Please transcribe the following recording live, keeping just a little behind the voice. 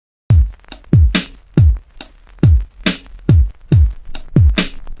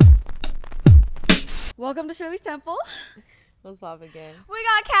Welcome to Shirley's Temple. What's poppin' again? We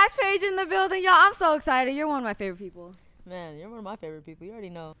got Kaash Paige in the building, y'all. I'm so excited. You're one of my favorite people. Man, you're one of my favorite people. You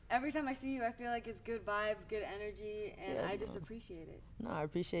already know. Every time I see you, I feel like it's good vibes, good energy, and I just appreciate it. No, I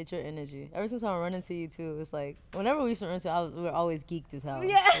appreciate your energy. Ever since I run into you, too, it's like, whenever we used to run into we were always geeked as hell.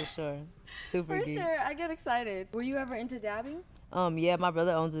 Yeah. For sure. Super geeked. For sure. I get excited. Were you ever into dabbing? Yeah, my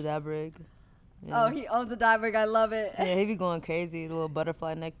brother owns a dab rig. Yeah. Oh, he owns a dab rig. I love it. Yeah, he be going crazy. The little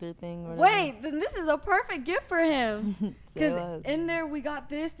butterfly nectar thing. Or Wait, then this is a perfect gift for him. Because less. in there we got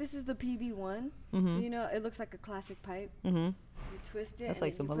this. This is the PB1. So, you know, it looks like a classic pipe. You twist it. That's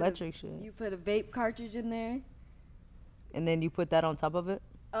like some electric shit. You put a vape cartridge in there. And then you put that on top of it?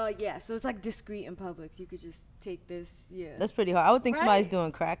 Yeah, so it's like discreet in public. You could just take this, yeah. That's pretty hard. I would think somebody's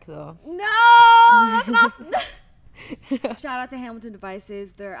doing crack, though. No, that's not. Shout out to Hamilton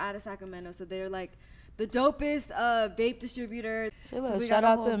Devices. They're out of Sacramento, so they're like the dopest vape distributor. So shout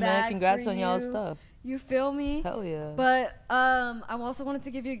out to them, man. Congrats on y'all's stuff. You feel me? Hell yeah. But I also wanted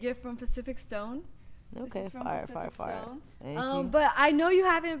to give you a gift from Pacific Stone. Okay, fire. Thank you. But I know you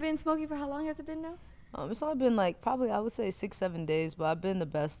haven't been smoking for how long has it been now? It's only been like probably I would say 6-7 days, but I've been the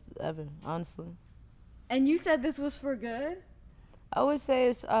best ever, honestly. And you said this was for good? I would say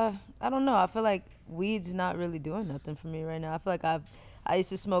it's I don't know. I feel like weed's not really doing nothing for me right now. I feel like I used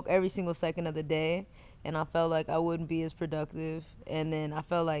to smoke every single second of the day, and I felt like I wouldn't be as productive. And then I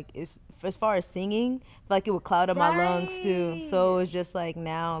felt like it's as far as singing, I feel like it would cloud up my lungs too. So it was just like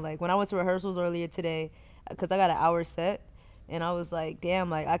now, like when I went to rehearsals earlier today, because I got an hour set, and I was like, damn,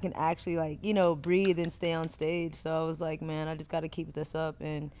 like I can actually like, you know, breathe and stay on stage. So I was like, man, I just got to keep this up,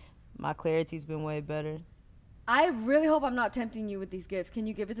 and my clarity's been way better. I really hope I'm not tempting you with these gifts. Can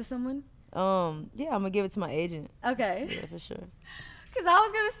you give it to someone? Yeah, I'm gonna give it to my agent. Okay. Yeah, for sure. Cause I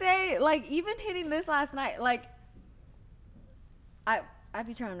was gonna say, like, even hitting this last night, like, I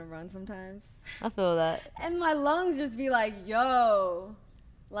be trying to run sometimes. I feel that. And my lungs just be like, yo.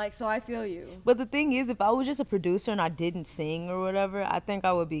 Like, so I feel you. But the thing is, if I was just a producer and I didn't sing or whatever, I think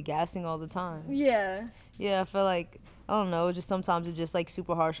I would be gassing all the time. Yeah. Yeah, I feel like, I don't know, just sometimes it's just like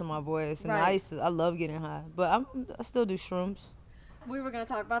super harsh on my voice. And I love getting high. But I still do shrooms. We were going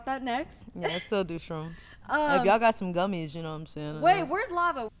to talk about that next. Yeah, I still do shrooms. If y'all got some gummies, you know what I'm saying? Wait, where's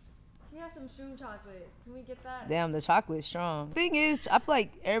Lava? He has some shroom chocolate. Can we get that? Damn, the chocolate's strong. Thing is, I feel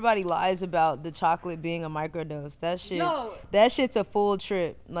like everybody lies about the chocolate being a microdose. That shit's a full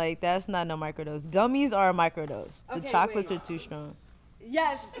trip. Like, that's not no microdose. Gummies are a microdose. The chocolates are too strong.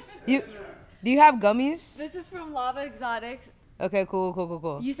 Yes. Do you have gummies? This is from Lava Exotics. Okay,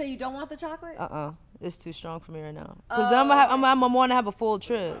 cool. You say you don't want the chocolate? It's too strong for me right now. Because I'm gonna want to have a full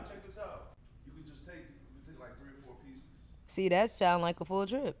trip. Check this out. You could just take like 3 or 4 pieces. See, that sound like a full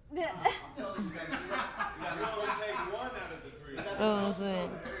trip. I'm telling you, you gotta take 1 out of the 3. You know what I'm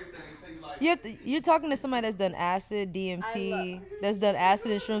saying? You're talking to somebody that's done acid, DMT, that's done acid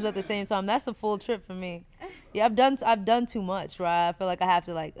and shrooms at the same time. That's a full trip for me. Yeah, I've done too much, right? I feel like I have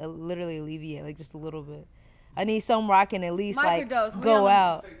to like literally alleviate like just a little bit. I need something where I can at least like go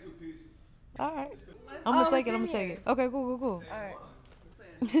out. Take 2 pieces. All right. I'm gonna take it. Okay, cool. All right.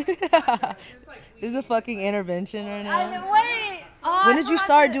 This is a fucking intervention right now. Wait. When did you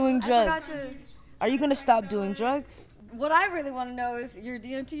start doing drugs? Are you gonna stop doing drugs? What I really want to know is your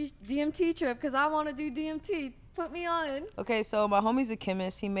DMT trip, because I want to do DMT. Put me on. Okay, so my homie's a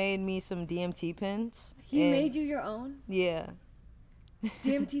chemist. He made me some DMT pens. He made you your own? Yeah.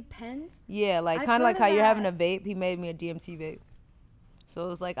 DMT pens? Yeah, like kind of like how you're having a vape. He made me a DMT vape. So it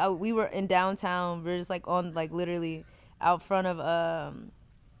was like we were in downtown. We are just like on like literally out front of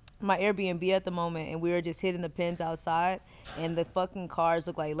my Airbnb at the moment, and we were just hitting the pins outside, and the fucking cars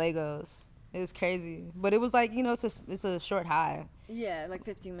look like Legos. It was crazy, but it was like, you know, it's a short high. Yeah, like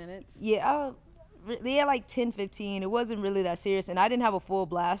 15 minutes. Yeah, like 10, 15. It wasn't really that serious, and I didn't have a full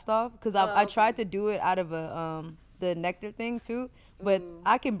blast off because I tried to do it out of the nectar thing too, but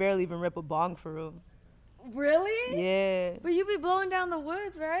I can barely even rip a bong for real. Really? Yeah. But you be blowing down the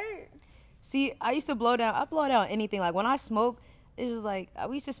woods, right? See, I blow down anything. Like when I smoke, it's just like,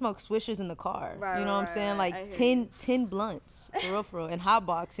 we used to smoke swishers in the car. Right, you know what I'm saying? Like 10 blunts, for real. And hot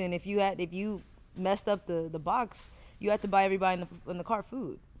boxing, if you messed up the box, you had to buy everybody in the car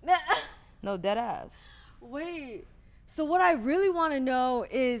food. No, dead ass. Wait. So what I really want to know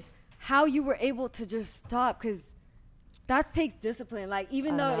is how you were able to just stop, because that takes discipline. Like,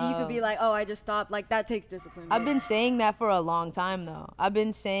 even though you could be like, oh, I just stopped, like, that takes discipline. I've been saying that for a long time, though. I've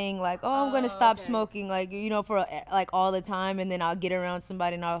been saying, like, oh, I'm going to stop smoking, like, you know, for, like, all the time. And then I'll get around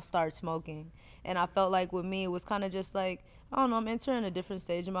somebody and I'll start smoking. And I felt like with me, it was kind of just like, I don't know, I'm entering a different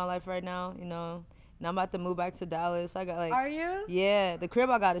stage in my life right now, you know. Now I'm about to move back to Dallas. I got like. Are you? Yeah, the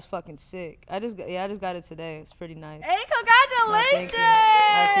crib I got is fucking sick. I just got it today. It's pretty nice. Hey, congratulations!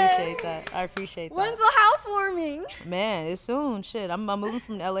 Thank you. I appreciate that. When's the housewarming? Man, it's soon. Shit, I'm moving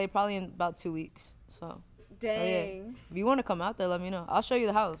from LA probably in about 2 weeks. So. Dang. Oh, yeah. If you want to come out there, let me know. I'll show you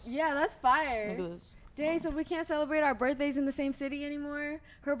the house. Yeah, that's fire. Look at this. Dang, so we can't celebrate our birthdays in the same city anymore?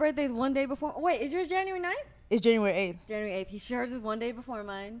 Her birthday's one day before. Wait, is yours January 9th? It's January 8th. January 8th. Hers is one day before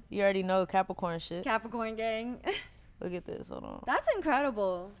mine. You already know Capricorn shit. Capricorn gang. Look at this. Hold on. That's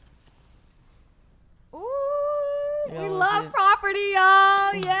incredible. Ooh, Yeah, we I love see it. property,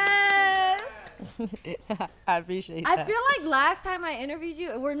 y'all. Yes. I appreciate that. I feel like last time I interviewed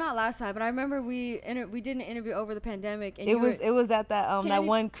you, well, not last time, but I remember we did an interview over the pandemic, and it was at that that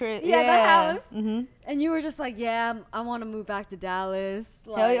one crib. Yeah, the house. Mm-hmm. And you were just like, yeah, I want to move back to Dallas.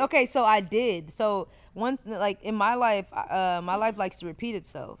 Hell yeah. Okay, so I did. So once, like in my life likes to repeat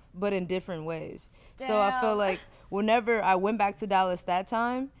itself, but in different ways. Damn. So I feel like whenever I went back to Dallas that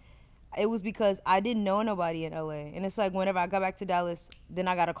time, it was because I didn't know nobody in LA. And it's like whenever I got back to Dallas, then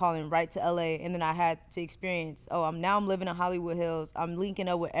I got to call in right to LA. And then I had to experience, I'm living in Hollywood Hills. I'm linking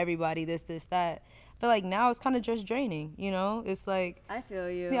up with everybody, this, that. I feel like now it's kind of just draining, you know? It's like. I feel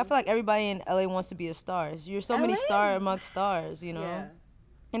you. Yeah, I feel like everybody in LA wants to be a star. You're so many star amongst stars, you know? Yeah.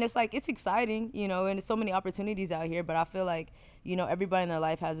 And it's like, it's exciting, you know, and there's so many opportunities out here. But I feel like, you know, everybody in their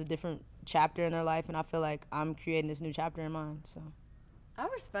life has a different chapter in their life. And I feel like I'm creating this new chapter in mine, so. I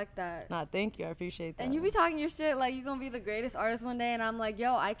respect that. Nah, thank you. I appreciate that. And you be talking your shit like you're going to be the greatest artist one day. And I'm like,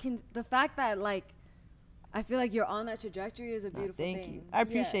 yo, the fact that, like, I feel like you're on that trajectory is a beautiful thing. Thank you. I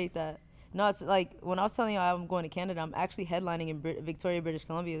appreciate that. No, it's like, when I was telling you I'm going to Canada, I'm actually headlining in Victoria, British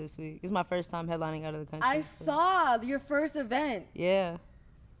Columbia this week. It's my first time headlining out of the country. I saw your first event. Yeah.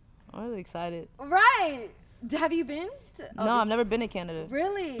 I'm really excited. Right. Have you been? No, I've never been to Canada.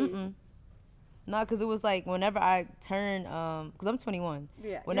 Really? Mm-mm. No, because it was like whenever I turn, because I'm 21.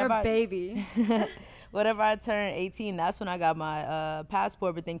 Yeah, whenever you're a baby. Whenever I turned 18, that's when I got my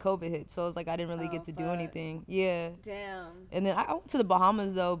passport, but then COVID hit. So it was like I didn't really get to do anything. Yeah. Damn. And then I went to the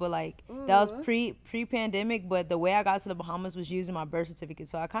Bahamas, though, but like that was pre-pandemic. But the way I got to the Bahamas was using my birth certificate.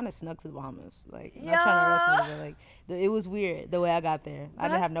 So I kind of snuck to the Bahamas. Like, not trying to arrest me, but like it was weird the way I got there. I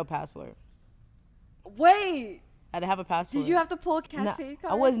didn't have no passport. Wait. I didn't have a passport. Did you have to pull a Kaash Paige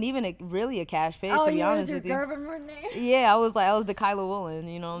card? I wasn't even really a Kaash Paige, to be honest with you. Oh, you were your name? Yeah, I was the Kyla Woolen,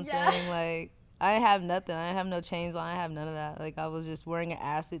 you know what I'm saying? Like, I didn't have nothing. I didn't have no chains on. I didn't have none of that. Like, I was just wearing an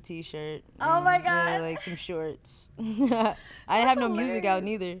acid t-shirt. Oh, my God. Yeah, like some shorts. I didn't have no music out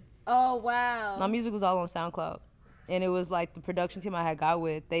neither. Oh, wow. My music was all on SoundCloud. And it was like the production team I had got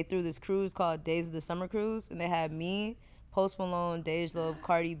with. They threw this cruise called Days of the Summer Cruise. And they had me, Post Malone, Dej Loaf,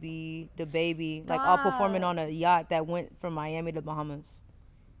 Cardi B, The Baby, like all performing on a yacht that went from Miami to Bahamas.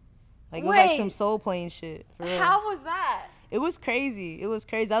 Like, it was like some soul plane shit. For real. How was that? It was crazy. It was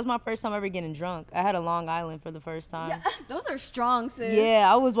crazy. That was my first time ever getting drunk. I had a Long Island for the first time. Yeah, those are strong, sis. Yeah,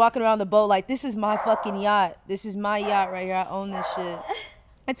 I was walking around the boat like, this is my fucking yacht. This is my yacht right here. I own this shit.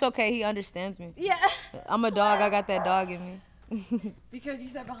 It's okay. He understands me. Yeah. I'm a dog. I got that dog in me. Because you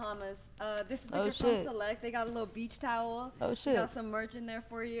said Bahamas. This is liquor from Select. They got a little beach towel. Oh, shit. They got some merch in there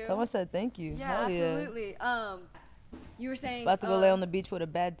for you. Someone said thank you. Yeah, hell absolutely. Yeah. You were saying about to go lay on the beach with a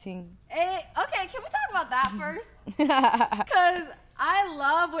bad team. Okay, can we talk about that first? Because I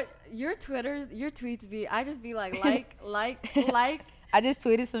love what your tweets be. I just be like. I just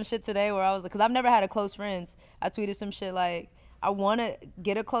tweeted some shit today where I was like, because I've never had a close friends. I tweeted some shit like, I want to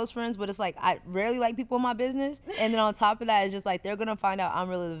get a close friends, but it's like I rarely like people in my business. And then on top of that, it's just like they're going to find out I'm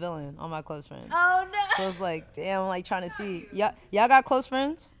really the villain on my close friends. Oh, no. So it's like, damn, I'm like trying to see. Y'all got close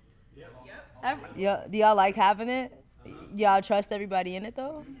friends? Yep. Do y'all like having it? Y'all trust everybody in it,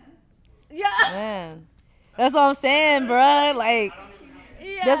 though? Yeah. Man. That's what I'm saying, bruh. Like,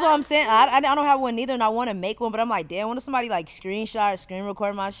 that's what I'm saying. I don't have one either, and I want to make one, but I'm like, damn, what if somebody, like, screen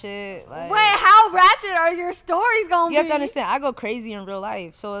record my shit? Like, wait, how ratchet are your stories going to be? You have to understand, I go crazy in real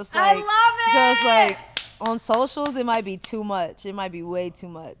life, so it's like. I love it! So it's like, on socials, it might be too much. It might be way too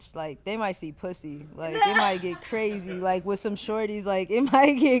much. Like, they might see pussy. Like, it might get crazy. Like, with some shorties, like, it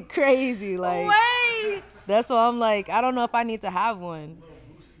might get crazy. Like, wait! That's why I'm like, I don't know if I need to have one.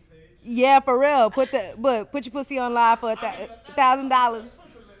 Yeah, for real. Put your pussy on live for $1,000.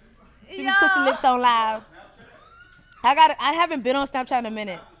 See your pussy lips on live. I haven't been on Snapchat in a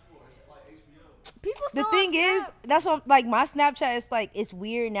minute. People the thing is, that's what like my Snapchat is like it's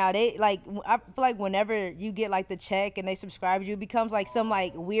weird now. They like I feel like whenever you get like the check and they subscribe you, it becomes like some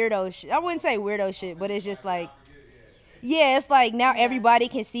like weirdo shit. I wouldn't say weirdo shit, but it's just like it's like now everybody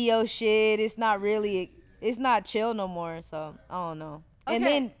can see your shit. It's not chill no more. So I don't know. And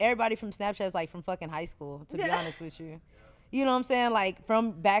then everybody from Snapchat is like from fucking high school, to be honest with you. You know what I'm saying? Like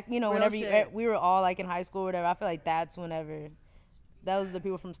from back, you know, Real whenever shit. we were all like in high school or whatever, I feel like that's whenever, that was the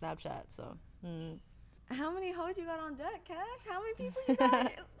people from Snapchat, so. How many hoes you got on deck, Cash? How many people you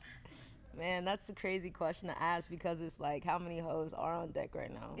got? Man, that's a crazy question to ask because it's like, how many hoes are on deck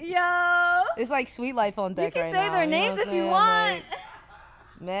right now? Yo. It's like Sweet Life on deck right now. You can say their names know what if you I'm want. saying?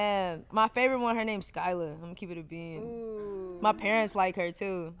 Like, man, my favorite one, her name's Skylar. I'm gonna keep it a bean. Ooh. My parents like her too.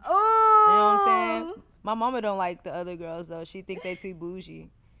 Ooh. You know what I'm saying? My mama don't like the other girls though. She think they too bougie.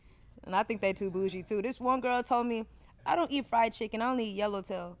 And I think they too bougie too. This one girl told me, I don't eat fried chicken, I only eat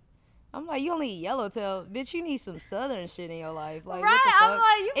yellowtail. I'm like, you only eat yellowtail? Bitch, you need some southern shit in your life. Like, right, what the fuck? I'm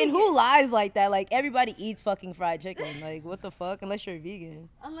like, you and can who lies like that? Like, everybody eats fucking fried chicken. Like, what the fuck? Unless you're vegan.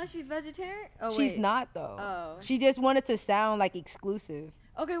 Unless she's vegetarian? Oh, She's wait. not though. Oh. She just wanted to sound like exclusive.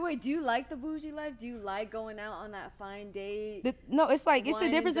 Okay, wait, do you like the bougie life? Do you like going out on that fine date? No, it's like, it's the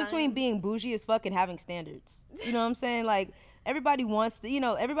Wine difference and between dine? being bougie as fuck and having standards. You know what I'm saying? Like, everybody wants to, you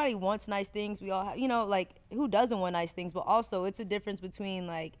know, everybody wants nice things. We all have, you know, like, who doesn't want nice things? But also, it's a difference between,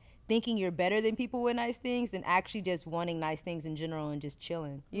 like, thinking you're better than people with nice things and actually just wanting nice things in general and just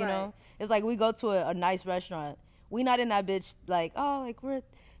chilling, you know? It's like, we go to a nice restaurant. We not in that bitch, like, oh, like, we're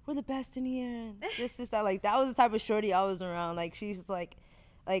the best in here. And this, that. Like, that was the type of shorty I was around. Like, she's like,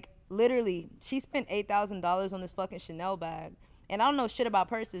 literally, she spent $8,000 on this fucking Chanel bag. And I don't know shit about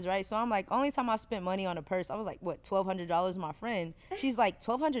purses, right? So I'm like, only time I spent money on a purse, I was like, what, $1,200, my friend? She's like,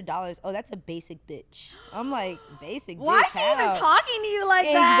 $1,200? Oh, that's a basic bitch. I'm like, basic bitch? Why is she even how? talking to you like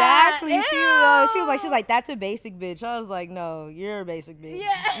that? Exactly. She was like, that's a basic bitch. I was like, no, you're a basic bitch.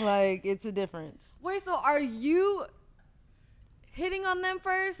 Yeah. Like, it's a difference. Wait, so are you hitting on them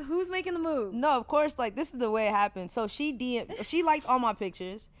first? Who's making the move? No, of course, like, this is the way it happened. So she liked all my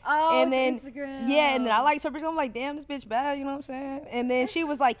pictures. Oh, and then Instagram. Yeah, and then I liked her picture. I'm like, damn, this bitch bad, you know what I'm saying? And then she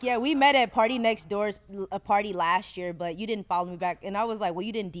was like, yeah, we met at Party Next Door's a party last year, but you didn't follow me back. And I was like, well,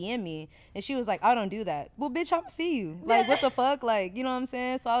 you didn't DM me. And she was like, I don't do that. Well, bitch, I'm gonna see you. Like, what the fuck? Like, you know what I'm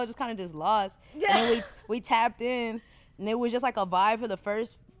saying? So I was just kind of just lost. Yeah. And then we tapped in, and it was just like a vibe for the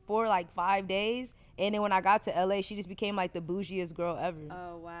first 5 days. And then when I got to LA, she just became like the bougiest girl ever.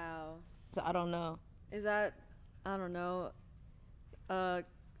 Oh, wow. So I don't know. Is that, I don't know,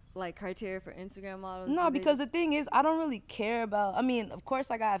 like criteria for Instagram models? No, because the thing is, I don't really care about, I mean, of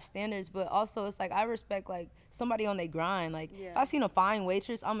course, like, I have standards, but also it's like I respect, like, somebody on their grind. Like, if I seen a fine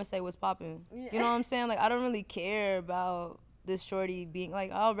waitress, I'm gonna say what's popping. Yeah. You know what I'm saying? Like, I don't really care about this shorty being,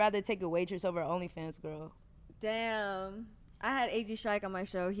 like, I'd rather take a waitress over an OnlyFans girl. Damn. I had AZ Shike on my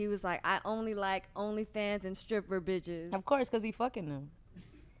show. He was like, I only like OnlyFans and stripper bitches. Of course, because he fucking them.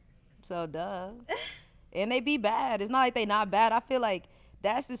 So, duh. And they be bad. It's not like they not bad. I feel like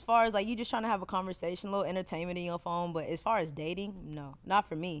that's as far as, like, you just trying to have a conversation, a little entertainment in your phone. But as far as dating, no. Not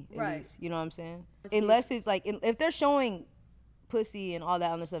for me, at least. You know what I'm saying? Unless it's, like, if they're showing pussy and all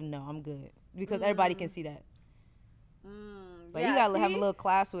that other stuff, no, I'm good. Because everybody can see that. Like, you gotta have a little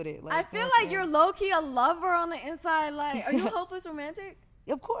class with it. Like, I feel like you're low-key a lover on the inside. Like, are you a hopeless romantic?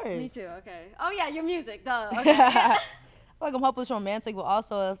 Of course. Me too, okay. Oh, yeah, your music, duh. Okay. I feel like I'm hopeless romantic, but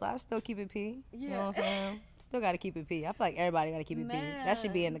also I still keep it P. Yeah. You know what I'm saying? Still gotta keep it P. I feel like everybody gotta keep it P. That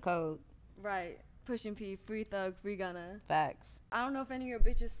should be in the code. Right. Pushing P, free thug, free gunner. Facts. I don't know if any of your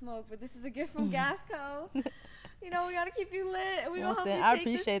bitches smoke, but this is a gift from Gasco. You know, we gotta keep you lit. And we You know gonna what I'm help saying? you I take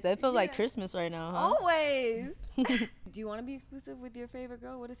this- appreciate that. It feels like Christmas right now, huh? Always. Do you want to be exclusive with your favorite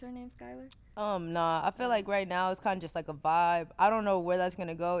girl? What is her name, Skylar? Nah. I feel like right now it's kind of just like a vibe. I don't know where that's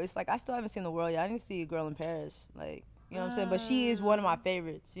gonna go. It's like I still haven't seen the world yet. I didn't see a girl in Paris. Like, you know what I'm saying? But she is one of my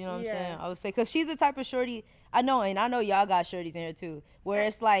favorites. You know what I'm saying? I would say, cause she's the type of shorty. I know y'all got shorties in here too. Where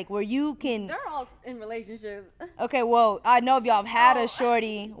it's like where you can. They're all in relationships. Okay, well, I know if y'all have had a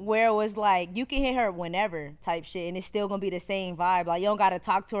shorty where it was like you can hit her whenever type shit, and it's still gonna be the same vibe. Like, you don't gotta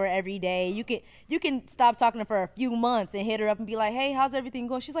talk to her every day. You can stop talking to her for a few months and hit her up and be like, hey, how's everything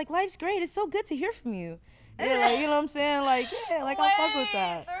going? She's like, life's great. It's so good to hear from you. Yeah, like, you know what I'm saying? Like, yeah, like, I fuck with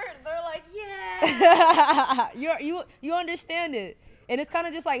that. They're like, yeah. you understand it. And it's kind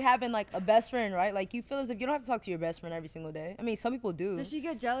of just like having like a best friend, right? Like, you feel as if you don't have to talk to your best friend every single day. I mean, some people do. Does she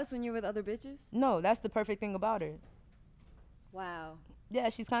get jealous when you're with other bitches? No, that's the perfect thing about her. Wow. Yeah,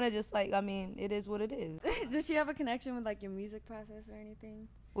 she's kind of just like, I mean, it is what it is. Does she have a connection with like your music process or anything?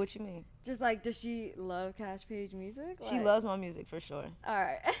 What you mean? Just like, does she love Kaash Paige music? She loves my music for sure. All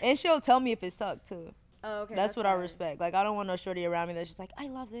right. And she'll tell me if it sucked too. Oh, okay. That's what I respect. Like, I don't want no shorty around me that's just like, I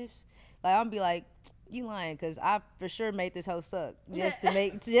love this. Like, I'm be like, you lying, because I for sure made this hoe suck just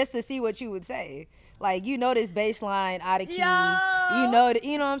to see what you would say. Like, you know, this bass line out of key. Yo. You know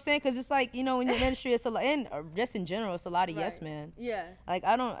what I'm saying? Because it's like, you know, in the industry, it's a lot, and just in general, it's a lot of yes man. Yeah. Like,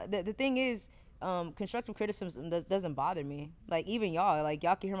 I don't, the thing is, constructive criticism doesn't bother me. Like, even y'all, like,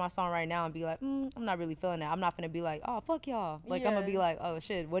 y'all can hear my song right now and be like, I'm not really feeling that. I'm not gonna be like, oh, fuck y'all. Like, I'm gonna be like, oh,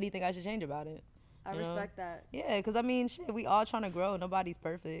 shit, what do you think I should change about it? I respect that. Yeah, because I mean, shit, we all trying to grow. Nobody's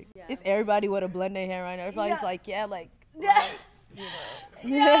perfect. Yeah. It's everybody with a blend their hair right now. Everybody's like, yeah, like, you know.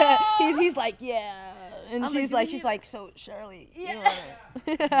 Yo. he's like, yeah. And she's like, so Shirley. Yeah.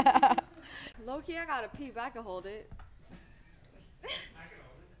 You know. Low key, I gotta pee, but I can hold it.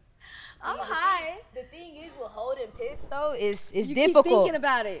 I'm high. The thing is with holding piss though is You difficult. keep thinking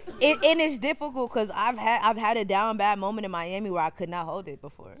about it. And it's difficult because I've had a down bad moment in Miami where I could not hold it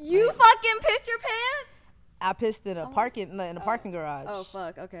before. You Like, fucking pissed your pants? I pissed in a parking garage. Oh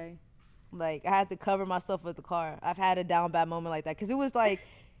fuck. Okay. Like, I had to cover myself with the car. I've had a down bad moment like that because it was like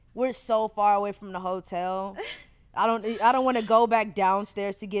we're so far away from the hotel. I don't want to go back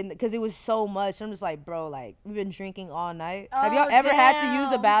downstairs to get in because it was so much. I'm just like, bro, like, we've been drinking all night. Have y'all ever had to use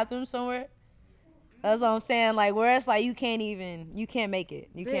the bathroom somewhere? That's what I'm saying. Like, where it's like you can't make it.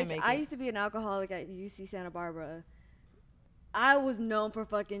 You can't make it. I used to be an alcoholic at UC Santa Barbara. I was known for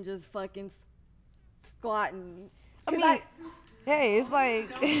fucking squatting. I mean, hey, it's like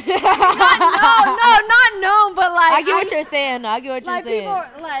not known, but like I get what you're saying. I get what you're like saying. people are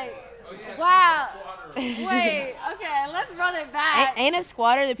like, wow. Wait, okay, let's run it back. Ain't a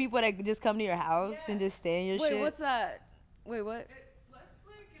squatter the people that just come to your house and just stay in your shit? Wait, what's that? Wait, what? Let's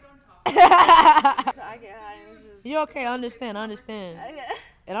like get on top. So I get high. And it's just, You're okay. I understand. yeah.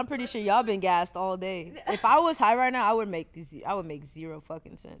 And I'm pretty sure y'all been gassed all day. If I was high right now, I would make zero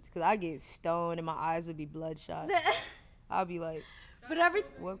fucking sense. Because I get stoned and my eyes would be bloodshot. I'll be like, But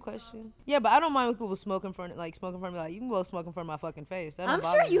what question? Yeah, but I don't mind when people smoke in front of me. Like, you can blow smoke in front of my fucking face. That don't I'm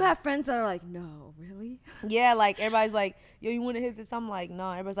bother sure you me. have friends that are like, no, really? Yeah, like, everybody's like, yo, you want to hit this? I'm like,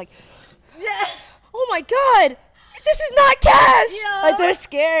 no. Everybody's like, Yeah. oh my God, this is not Kaash. Yo. Like, they're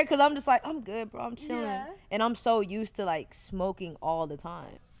scared because I'm just like, I'm good, bro. I'm chilling. Yeah. And I'm so used to, like, smoking all the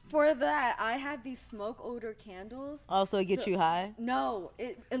time. For that, I have these smoke odor candles. Also, it gets you high? No,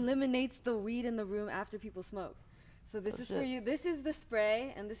 it eliminates the weed in the room after people smoke. So this is for you. This is the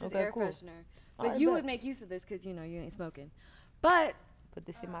spray, and this is air cool. freshener. But Alright, you bet. would make use of this because, you know, you ain't smoking. But, Put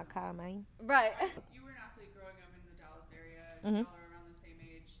this in my car, man. right. You were an athlete growing up in the Dallas area. Mhm. Y'all are around the same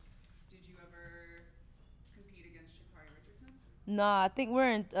age. Did you ever compete against Sha'Carri Richardson? No, I think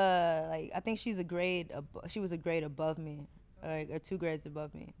we're in, I think she was a grade above me, or 2 grades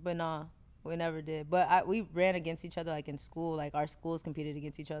above me. But nah, we never did. But we ran against each other, like, in school. Like, our schools competed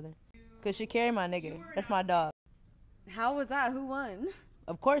against each other. Because Sha'Carri, my nigga. That's my dog. How was that? Who won?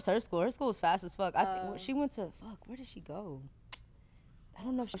 Of course, her school. Her school was fast as fuck. I think she went to, where did she go? I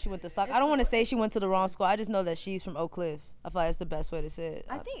don't know if she went to soccer. I don't want to say she went to the wrong school. I just know that she's from Oak Cliff. I feel like that's the best way to say it.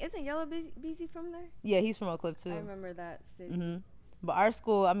 I think, isn't Yellow Beezy from there? Yeah, he's from Oak Cliff, too. I remember that city. Mm-hmm. But our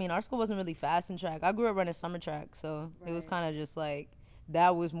school wasn't really fast in track. I grew up running summer track, so it was kind of just like,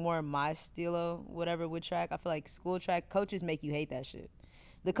 that was more my stilo, whatever, with track. I feel like school track, coaches make you hate that shit.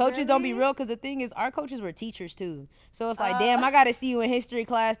 The coaches don't be real, because the thing is, our coaches were teachers too. So it's like, damn, I got to see you in history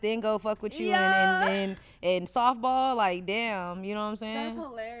class, then go fuck with you in softball. Like, damn, you know what I'm saying? That's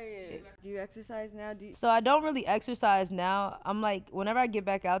hilarious. Do you exercise now? So I don't really exercise now. I'm like, whenever I get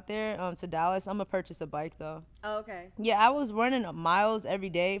back out there to Dallas, I'm going to purchase a bike though. Oh, okay. Yeah, I was running miles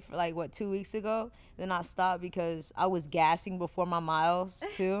every day for like, 2 weeks ago. Then I stopped because I was gassing before my miles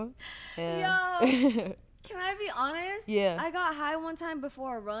too. Yeah. Yo. Can I be honest? Yeah. I got high one time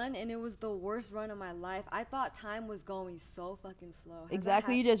before a run, and it was the worst run of my life. I thought time was going so fucking slow.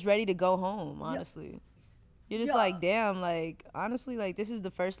 Exactly. You're just ready to go home, honestly. You're just like, damn, like, honestly, like, this is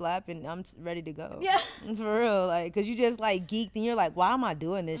the first lap, and I'm ready to go. Yeah. For real. Like, because you just, like, geeked, and you're like, why am I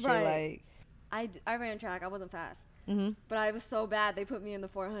doing this shit? Like, I ran track. I wasn't fast. Mm-hmm. But I was so bad, they put me in the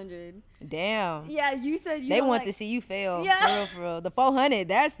 400. Damn. Yeah, you said you They don't want like, to see you fail. Yeah. For real. The 400,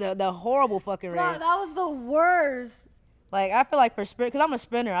 that's the horrible fucking bro, race. that was the worst. Like, I feel like for sprint, because I'm a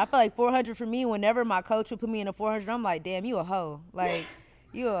sprinter, I feel like 400 for me, whenever my coach would put me in a 400, I'm like, damn, you a hoe. Like,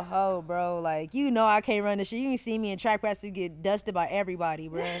 you a hoe, bro. Like, you know I can't run this shit. You can see me in track practice get dusted by everybody,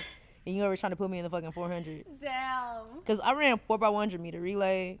 bro. And you ever trying to put me in the fucking 400. Damn. Because I ran 4x100 meter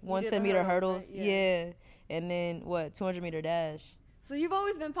relay, 110 meter hurdles. Right? Yeah. And then, 200 meter dash. So you've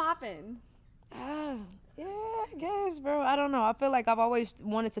always been popping. Yeah, I guess, bro. I don't know. I feel like I've always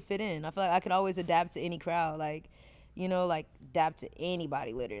wanted to fit in. I feel like I could always adapt to any crowd. Like, you know, like dap to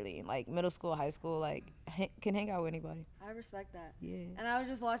anybody literally. Like middle school, high school, like can hang out with anybody. I respect that. Yeah. And I was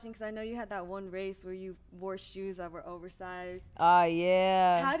just watching because I know you had that one race where you wore shoes that were oversized.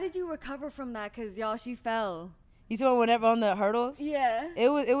 Yeah. How did you recover from that? Because, y'all, she fell. You saw whenever on the hurdles? Yeah. It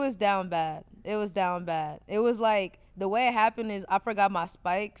was down bad. It was down bad. It was like the way it happened is I forgot my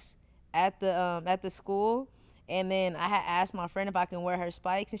spikes at the school, and then I had asked my friend if I can wear her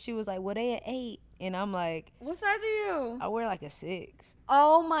spikes, and she was like, "Well, they at 8," and I'm like, "What size are you?" I wear like a 6.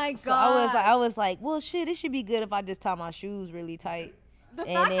 Oh my god. So I was like, well, shit, it should be good if I just tie my shoes really tight. The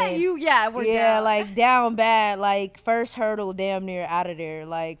fact that you, were down. Like down bad, like first hurdle damn near out of there,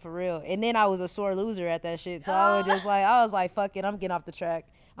 like for real. And then I was a sore loser at that shit. So I was like, fuck it, I'm getting off the track.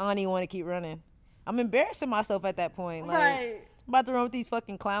 I don't even want to keep running. I'm embarrassing myself at that point. Like, right. I'm about to run with these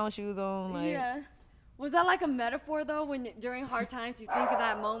fucking clown shoes on. Like, yeah. Was that like a metaphor though? When during hard times you think of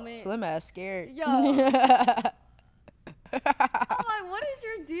that moment? Slim ass scared. Yo. I'm like, what is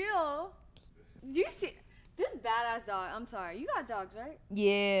your deal? Do you see? This badass dog. I'm sorry. You got dogs, right?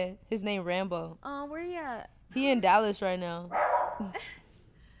 Yeah. His name Rambo. Oh, where you at? He in Dallas right now.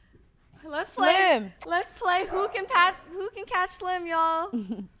 Let's Slim. play. Let's play. Who can catch Slim, y'all? Did you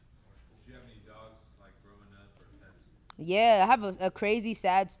have any dogs like growing up or pets? Yeah, I have a crazy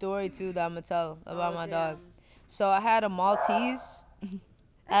sad story too that I'm gonna tell about my dog. So I had a Maltese.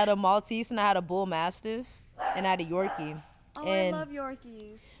 I had a Maltese and I had a Bull Mastiff and I had a Yorkie. Oh, and I love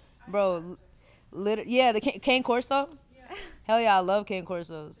Yorkies. Bro, the Cane Corso. Yeah. Hell yeah, I love Cane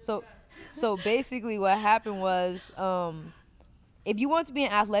Corsos. So basically, what happened was, if you want to be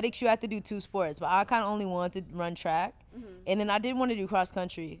in athletics, you have to do 2 sports. But I kind of only wanted to run track, and then I didn't want to do cross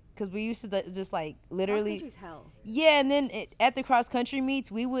country because we used to just like literally. Cross country's hell. Yeah, and then at the cross country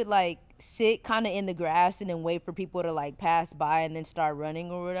meets, we would like sit kind of in the grass and then wait for people to like pass by and then start running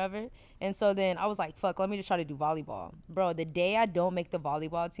or whatever. And so then I was like, fuck, let me just try to do volleyball. Bro, the day I don't make the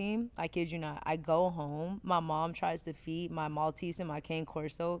volleyball team, I kid you not, I go home, my mom tries to feed my Maltese and my Cane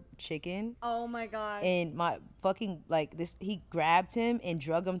Corso chicken. Oh my god. And my fucking, like, he grabbed him and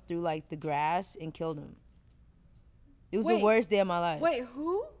drug him through like the grass and killed him. It was the worst day of my life. Wait,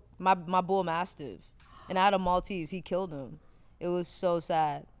 who? My Bull Mastiff. And I had a Maltese. He killed him. It was so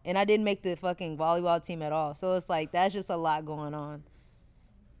sad. And I didn't make the fucking volleyball team at all. So it's like, that's just a lot going on.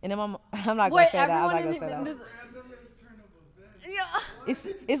 And then I'm not going to say that. I'm not going to say that. Yeah.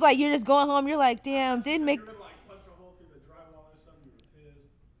 It's like you're just going home. You're like, damn, didn't make.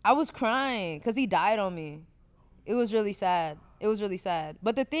 I was crying because he died on me. It was really sad.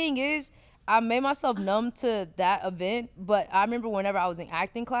 But the thing is, I made myself numb to that event. But I remember whenever I was in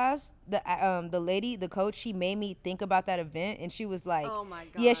acting class, the lady, the coach, she made me think about that event. And she was like, oh my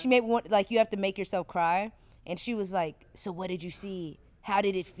God. Yeah, she made one, like, you have to make yourself cry. And she was like, so what did you see? How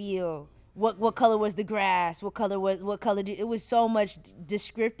did it feel? What color was the grass? What color it was so much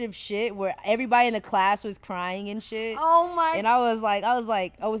descriptive shit where everybody in the class was crying and shit. Oh my. And I was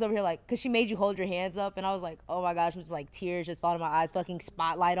over here like, cause she made you hold your hands up, and I was like, oh my gosh, it was like tears just falling out of my eyes, fucking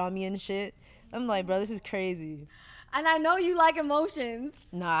spotlight on me and shit. I'm like, bro, this is crazy. And I know you like emotions.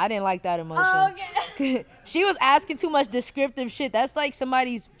 Nah, I didn't like that emotion. Oh, okay. She was asking too much descriptive shit. That's like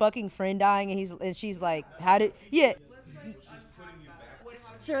somebody's fucking friend dying, and she's like, yeah.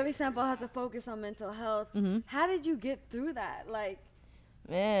 Shirley Sample has a focus on mental health. Mm-hmm. How did you get through that? Like,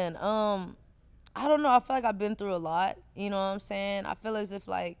 man, I don't know. I feel like I've been through a lot. You know what I'm saying? I feel as if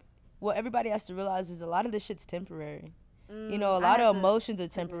like what everybody has to realize is a lot of this shit's temporary. You know, a lot of emotions are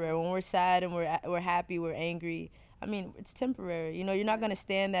temporary. When we're sad and we're happy, we're angry. I mean, it's temporary. You know, you're not gonna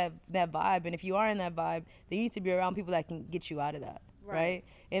stand that vibe. And if you are in that vibe, then you need to be around people that can get you out of that, right?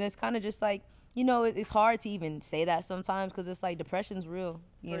 And it's kind of just like, you know, it's hard to even say that sometimes because it's like depression's real,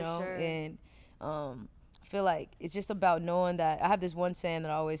 you know? Sure. And I feel like it's just about knowing that. I have this one saying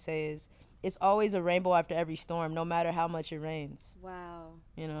that I always say is, it's always a rainbow after every storm, no matter how much it rains. Wow.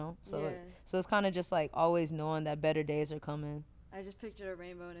 You know? So, Yeah. so it's kind of just like always knowing that better days are coming. I just pictured a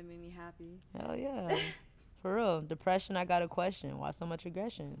rainbow and it made me happy. Hell yeah. For real. Depression, I got a question. Why so much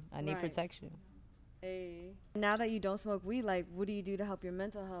aggression? I need protection. Hey. Now that you don't smoke weed, like, what do you do to help your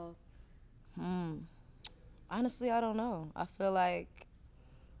mental health? Honestly, I don't know. I feel like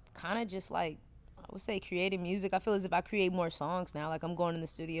kind of just like, I would say creating music. I feel as if I create more songs now. Like I'm going in the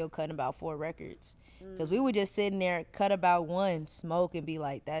studio cutting about 4 records. Because we would just sit in there, cut about 1, smoke, and be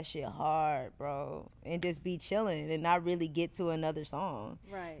like, that shit hard, bro. And just be chilling and not really get to another song.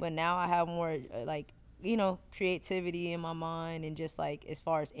 Right. But now I have more, like, you know, creativity in my mind and just like as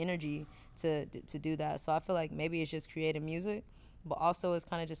far as energy to do that. So I feel like maybe it's just creating music. But also it's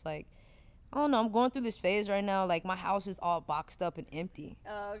kind of just like, I don't know. I'm going through this phase right now. Like, my house is all boxed up and empty.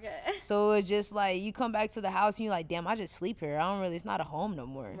 Oh, okay. So it's just like you come back to the house and you're like, damn, I just sleep here. It's not a home no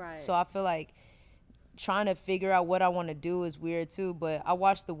more. Right. So I feel like trying to figure out what I want to do is weird too. But I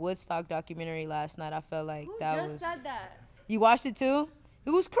watched the Woodstock documentary last night. I felt like Who that just was. said that? You watched it too? It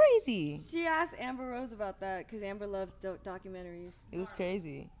was crazy. She asked Amber Rose about that because Amber loves documentaries. It was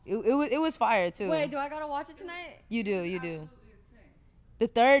crazy. It was fire too. Wait, do I gotta watch it tonight? You do. Absolutely insane. The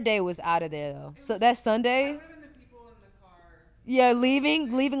third day was out of there though. So that's I Sunday. would have been the people in the car. Yeah,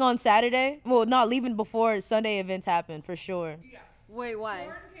 leaving on Saturday. Well, not leaving before Sunday events happened for sure. Yeah. Wait, why?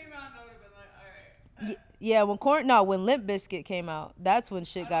 Lauren came out and I would have been like, all right. Yeah, when Limp Bizkit came out, that's when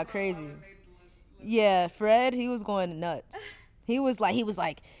shit got crazy. Made Yeah, Fred, he was going nuts. He was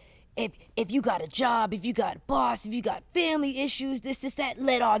like, if you got a job, if you got a boss, if you got family issues, this, that,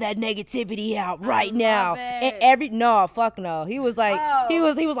 let all that negativity out right now. it. And fuck no. He was like, he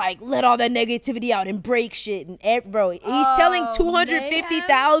was like, let all that negativity out and break shit. And bro, he's telling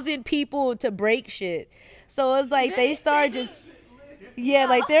 250,000 people to break shit. So it's like they start just, yeah,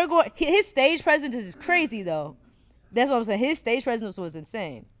 like they're going. His stage presence is crazy though. That's what I'm saying. His stage presence was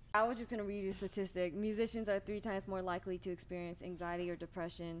insane. I was just going to read you a statistic. Musicians are 3 times more likely to experience anxiety or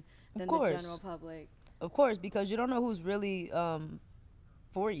depression than the general public. Of course, because you don't know who's really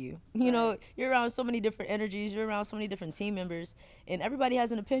for you. You know, you're around so many different energies. You're around so many different team members. And everybody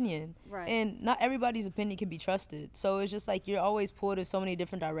has an opinion. Right. And not everybody's opinion can be trusted. So it's just like you're always pulled in so many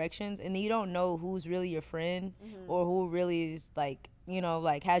different directions. And you don't know who's really your friend or who really is like, you know,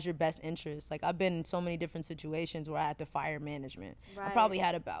 like has your best interest. Like I've been in so many different situations where I had to fire management. I probably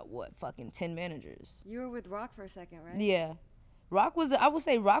had about, 10 managers. You were with Rock for a second, right? Yeah. I would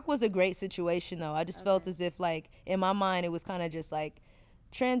say Rock was a great situation though. I just felt as if like in my mind it was kind of just like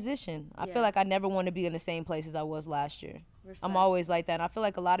transition. I feel like I never want to be in the same place as I was last year. Respect. I'm always like that. And I feel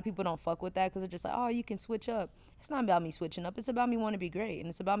like a lot of people don't fuck with that because they're just like, oh, you can switch up. It's not about me switching up. It's about me wanting to be great. And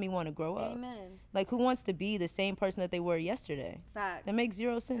it's about me wanting to grow up. Amen. Like, who wants to be the same person that they were yesterday? Fact. That makes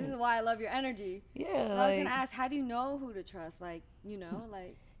zero sense. This is why I love your energy. Yeah. I was going to ask, how do you know who to trust? Like, you know,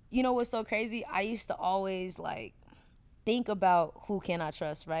 like. You know what's so crazy? I used to always, like, think about who can I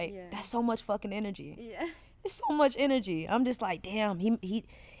trust, right? Yeah. That's so much fucking energy. Yeah. It's so much energy. I'm just like, damn,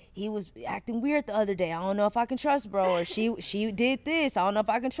 he was acting weird the other day. I don't know if I can trust bro. Or she did this. I don't know if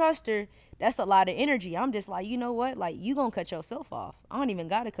I can trust her. That's a lot of energy. I'm just like, you know what? Like, you gonna cut yourself off. I don't even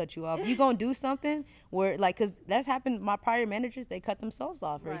gotta cut you off. You gonna do something where, like, cause that's happened. My prior managers, they cut themselves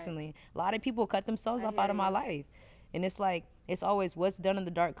off recently. A lot of people cut themselves off out of my life. And it's like, it's always what's done in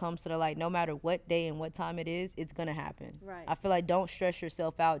the dark comes to the light. No matter what day and what time it is, it's gonna happen. Right. I feel like don't stress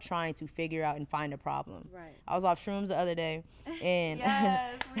yourself out trying to figure out and find a problem. Right. I was off shrooms the other day, and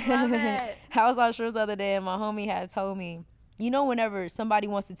Yes, we love it. I was off shrooms the other day, and my homie had told me, you know, whenever somebody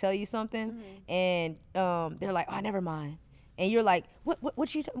wants to tell you something, and they're like, oh, never mind. And you're like, what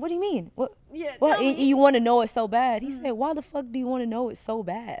do you mean? What? Yeah, What? tell me. And you want to know it so bad. He said, why the fuck do you want to know it so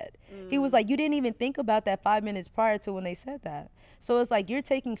bad? He was like, you didn't even think about that 5 minutes prior to when they said that. So it's like you're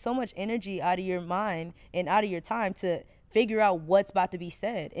taking so much energy out of your mind and out of your time to figure out what's about to be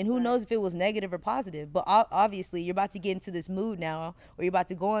said. And who knows if it was negative or positive. But obviously you're about to get into this mood now, or you're about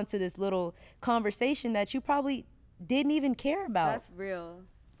to go into this little conversation that you probably didn't even care about. That's real.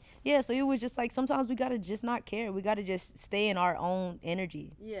 Yeah, so it was just like sometimes we gotta just not care. We gotta just stay in our own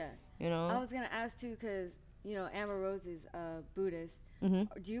energy. Yeah. You know. I was gonna ask too, cause you know Amber Rose is Buddhist. Do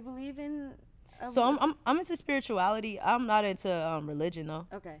you believe in? So I'm into spirituality. I'm not into religion though.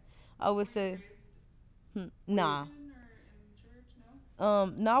 Okay. I would say, nah. Or in church, no?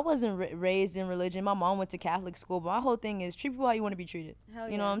 No, I wasn't raised in religion. My mom went to Catholic school, but my whole thing is treat people how you want to be treated. Hell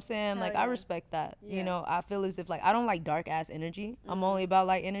You know yeah. what I'm saying? Hell Like yeah. I respect that. Yeah. You know, I feel as if like I don't like dark ass energy. I'm only about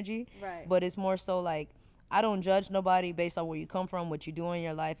light energy. Right. But it's more so like I don't judge nobody based on where you come from, what you do in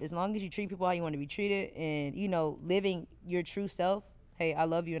your life. As long as you treat people how you want to be treated, and you know, living your true self. Hey, I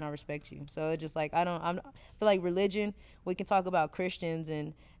love you and I respect you. So it's just like I feel like religion. We can talk about Christians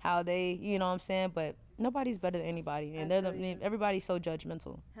and how they, you know what I'm saying, but nobody's better than anybody, and everybody's so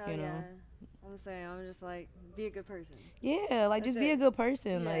judgmental. Hell you know. yeah. I'm saying, I'm just like, be a good person. Yeah, like That's just be it. a good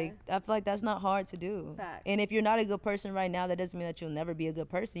person. Yeah. Like I feel like that's not hard to do. Facts. And if you're not a good person right now, that doesn't mean that you'll never be a good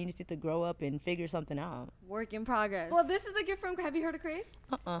person. You just need to grow up and figure something out. Work in progress. Well, this is a gift from. Have you heard of Crave?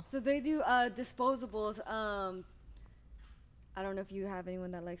 So they do disposables. I don't know if you have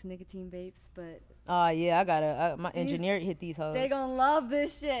anyone that likes nicotine vapes, but Yeah, I gotta. My engineer hit these hoes. they gonna love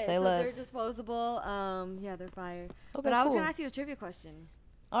this shit. Say so less. they're disposable. Yeah, they're fire. Okay, But I was cool. gonna ask you a trivia question.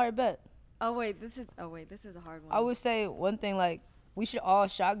 All right, bet. This is a hard one. I would say one thing, like we should all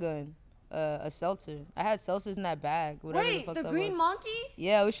shotgun. a seltzer. I had seltzers in that bag. Wait, the green monkey?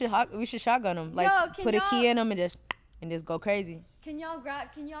 Yeah, we should shotgun them. Like, Yo, put a key in them and just go crazy. Can y'all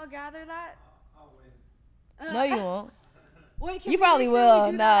gather that? I'll win. No, you won't. Wait, can You we probably make sure we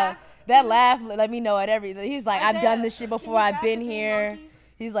will. do Nah, that laugh let me know at everything. He's like, I I've bet. done this shit Can before. you I've grab been the green here. monkeys?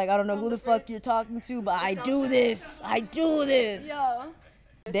 He's like, I don't know who the fuck you're talking to, but I do this. I do this. Yo.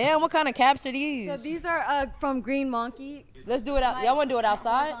 Damn, what kind of caps are these? So these are from Green Monkey. Let's do it out. Y'all want to do it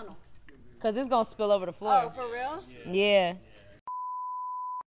outside? Cause it's gonna spill over the floor. Oh, for real? Yeah.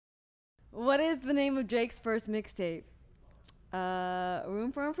 What is the name of Drake's first mixtape?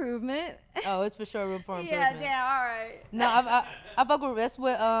 Room for Improvement. Oh, it's for sure Room for Improvement. Yeah, all right. No, I fuck with, that's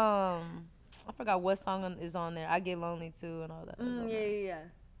what I forgot what song is on there. I Get Lonely Too and all that. Yeah.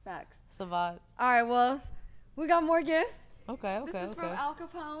 Facts. It's a vibe. All right, well, we got more gifts. Okay. This is from Al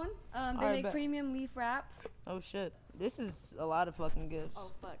Capone. They right, make bet. premium leaf wraps. Oh shit, this is a lot of fucking gifts.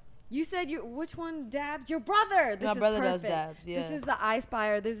 Oh fuck. You said which one dabs? Your brother. This My is brother perfect. does dabs. Yeah. This is the Eye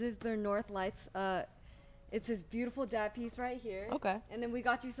Spire. This is their North Lights. It's this beautiful dab piece right here. Okay. And then we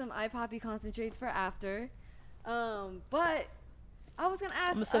got you some eye poppy concentrates for after. But I was gonna ask.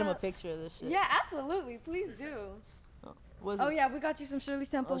 I'm gonna send him a picture of this shit. Yeah, absolutely. Please do. What's Oh this? yeah, we got you some Shirley's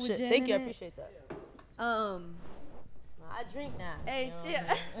Temple Oh with shit. gin Thank you. I in it. appreciate that. I drink now. Hey, you know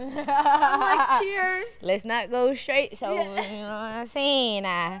what I mean? I'm like, cheers. Let's not go straight. So Yeah. you know what I'm saying?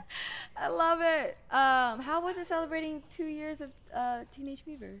 I love it. How was it celebrating 2 years of Teenage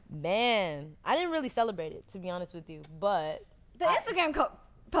Fever? Man, I didn't really celebrate it, to be honest with you, but The Instagram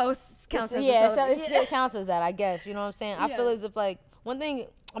posts counts as yeah, a so celebration. it counts as that, I guess. You know what I'm saying? I Yeah. feel as if, like, one thing,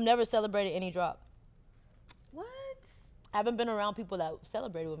 I've never celebrated any drop. What? I haven't been around people that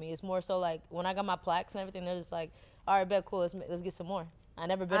celebrated with me. It's more so like when I got my plaques and everything, they're just like, all right, bet, cool, let's get some more. I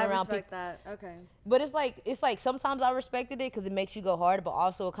never been I around people. respect that. Okay. But it's like sometimes I respected it because it makes you go hard, but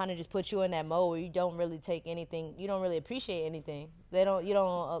also it kind of just puts you in that mode where you don't really take anything, you don't really appreciate anything. They don't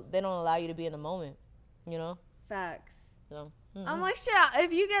allow you to be in the moment, you know. Facts. So I'm like, shit,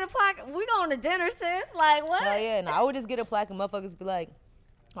 if you get a plaque, we going to dinner, sis. Like, what? hell yeah, no, I would just get a plaque and motherfuckers be like,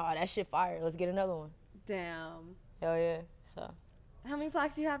 oh, that shit fire. Let's get another one. Damn. Hell yeah. So How many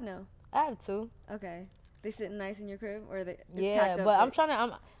plaques do you have now? I have 2. Okay. They sitting nice in your crib, or they? It's Yeah, packed up but I'm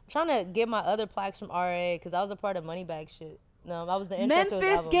with- trying to get my other plaques from RA because I was a part of Moneybagg shit. No, I was the intro to his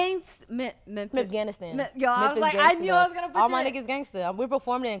Memphis album. Memphis. Afghanistan. Yo, I was Memphis like, I gangsta, knew though. I was gonna put all my your- niggas gangster. We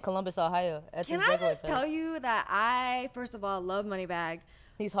performed it in Columbus, Ohio. At Can this I breakaway just fest. tell you that I, first of all, love Moneybagg.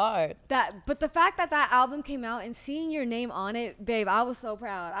 He's hard. But the fact that album came out and seeing your name on it, babe, I was so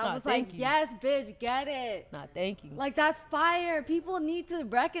proud. I Nah, was like, thank you. yes, bitch, get it. Nah, thank you. Like, that's fire. People need to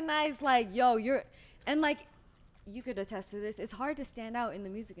recognize, like, yo, and like, you could attest to this. It's hard to stand out in the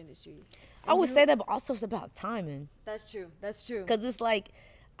music industry. I would say that, but also it's about timing. That's true. That's true. Because it's like,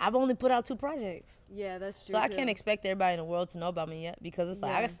 I've only put out 2 projects. Yeah, that's true. So I too. can't expect everybody in the world to know about me yet because it's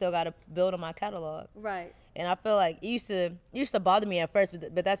like, Yeah. I still got to build on my catalog. Right. And I feel like it used to bother me at first,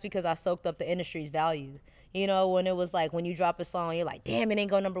 but that's because I soaked up the industry's value. You know, when it was like, when you drop a song, you're like, damn, it ain't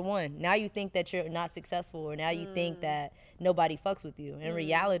go #1. Now you think that you're not successful, or now you think that nobody fucks with you. In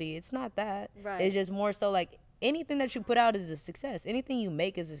reality, it's not that. Right. It's just more so like, anything that you put out is a success. Anything you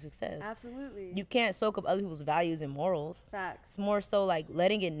make is a success. Absolutely. You can't soak up other people's values and morals. Facts. It's more so like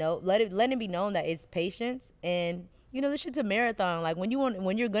letting it be known that it's patience, and you know, this shit's a marathon. Like when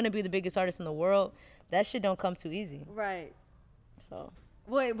you're gonna be the biggest artist in the world, that shit don't come too easy. Right. So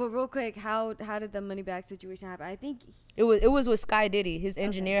Wait, but real quick, how did the Moneybagg situation happen? I think it was with Sky Diddy. His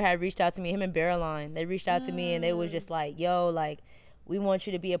engineer had reached out to me. Him and Barreline, they reached out to me, and they was just like, yo, like, we want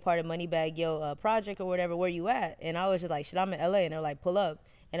you to be a part of Moneybagg Yo project or whatever. Where you at? And I was just like, shit, I'm in LA. And they're like, pull up.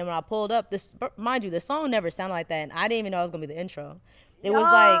 And then when I pulled up, mind you, the song never sounded like that, and I didn't even know it was gonna be the intro. It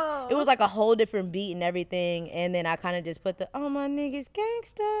was like a whole different beat and everything. And then I kind of just put the "all my niggas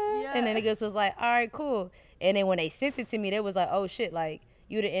gangsta," and then it just was like, all right, cool. And then when they sent it to me, they was like, oh shit, like,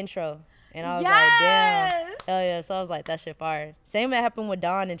 you the intro. And I was like, damn. Hell yeah. So I was like, that shit fire. Same that happened with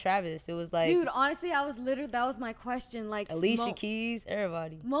Don and Travis. It was like, dude, honestly, I was literally, that was my question. Like, Alicia Keys,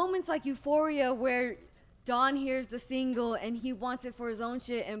 everybody. Moments like Euphoria where Don hears the single and he wants it for his own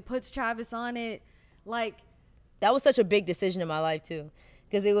shit and puts Travis on it. Like, that was such a big decision in my life too.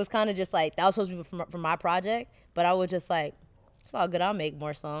 Because it was kind of just like, that was supposed to be from my project. But I was just like, it's all good. I'll make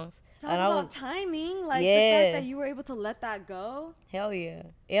more songs. talk And about timing. Like, the Yeah. fact that you were able to let that go. Hell yeah.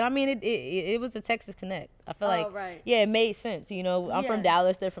 And I mean, it was a Texas Connect. I feel like, right. yeah, it made sense. You know, I'm from Yeah.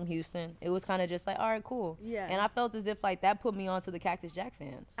 Dallas, they're from Houston. It was kind of just like, all right, cool. Yeah. And I felt as if like that put me onto the Cactus Jack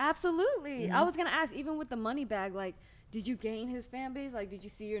fans. Absolutely. Mm-hmm. I was going to ask, even with the Moneybagg, like, did you gain his fan base? Like, did you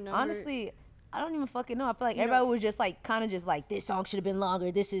see your number? Honestly, I don't even fucking know. I feel like everybody was just like kind of just like, this song should have been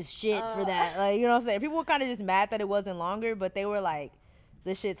longer. This is shit for that. Like, you know what I'm saying? People were kind of just mad that it wasn't longer, but they were like,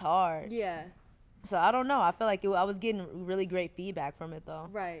 this shit's hard. Yeah. So I don't know. I feel like I was getting really great feedback from it though.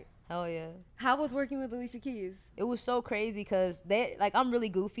 Right. Hell yeah. How was working with Alicia Keys? It was so crazy because I'm really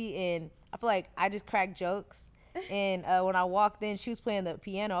goofy and I feel like I just crack jokes. And when I walked in, she was playing the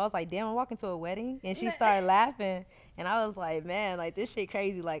piano. I was like, damn, I'm walking to a wedding. And she started laughing. And I was like, man, like this shit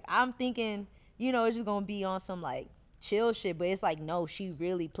crazy. Like I'm thinking, you know, it's just going to be on some like chill shit. But it's like, no, she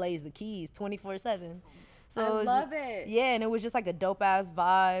really plays the keys 24/7. So I love it. Yeah, and it was just like a dope ass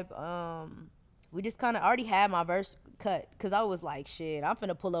vibe. We just kind of already had my verse cut because I was like, shit, I'm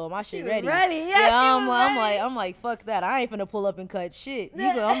finna pull up my shit ready. Yeah, I'm like, fuck that. I ain't finna pull up and cut shit.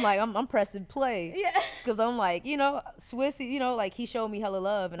 I'm pressing play. Yeah. Because I'm like, you know, Swiss, you know, like he showed me hella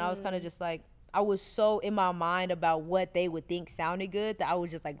love, and I was kind of just like, I was so in my mind about what they would think sounded good that I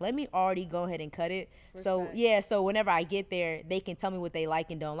was just like, let me already go ahead and cut it. Respect. So whenever I get there, they can tell me what they like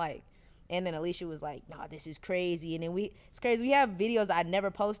and don't like. And then Alicia was like, nah, this is crazy. And then it's crazy. We have videos I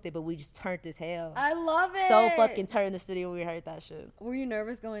never posted, but we just turned as hell. I love it. So fucking turned the studio when we heard that shit. Were you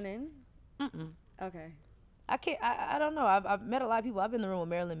nervous going in? Mm-mm. Okay. I don't know. I've met a lot of people. I've been in the room with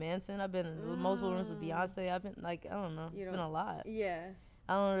Marilyn Manson. I've been in multiple rooms with Beyonce. I've been like, I don't know. It's been a lot. Yeah.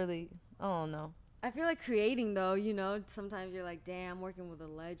 I don't know. I feel like creating though, you know, sometimes you're like, damn, working with a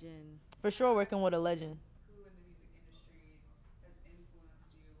legend. For sure working with a legend. Who in the music industry has influenced you,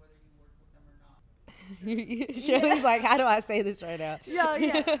 whether you work with them or not? Shirley's like, how do I say this right now? Yeah.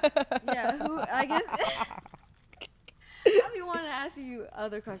 Who? I guess. I be wanting to ask you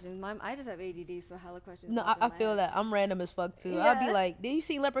other questions. I just have ADD, so hella questions. No, I feel that. I'm random as fuck too. Yeah. I'd be like, did you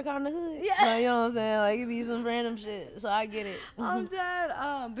see Leprechaun in the Hood? Yeah. Like, you know what I'm saying? Like, it'd be some random shit. So I get it. I'm dead.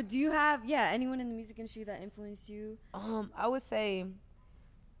 But do you have anyone in the music industry that influenced you? I would say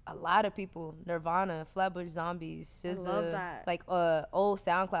a lot of people. Nirvana, Flatbush Zombies, SZA. I love that. Like old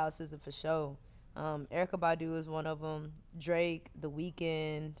SoundCloud SZA for sure. Erykah Badu is one of them. Drake, The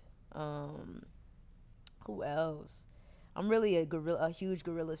Weeknd. Who else? I'm really a huge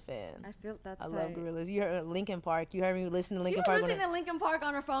Gorillaz fan. I feel that's I love Gorillaz. You heard Linkin Park. You heard me listen to Linkin Park. She was listening to Linkin Park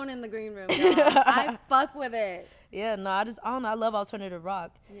on her phone in the green room. I fuck with it. Yeah, no, I don't know. I love alternative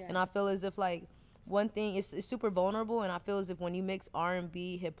rock. Yeah. And I feel as if like one thing it's super vulnerable, and I feel as if when you mix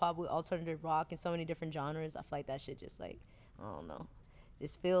R&B, hip hop with alternative rock and so many different genres, I feel like that shit just like, I don't know.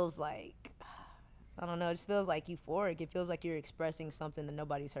 Just feels like, I don't know, it just feels like euphoric. It feels like you're expressing something that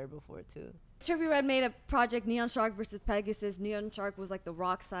nobody's heard before too. Trippie Redd made a project, Neon Shark versus Pegasus. Neon Shark was like the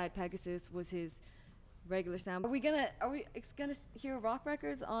rock side. Pegasus was his regular sound. Are we gonna hear rock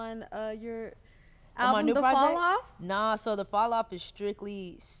records on your album, my new The project? Fall Off? Nah, so The Fall Off is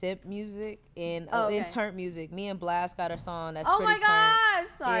strictly simp music and turnt music. Me and Blast got a song that's pretty turnt. Gosh,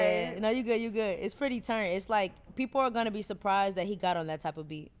 sorry. Yeah, no, you good. It's pretty turnt. It's like people are gonna be surprised that he got on that type of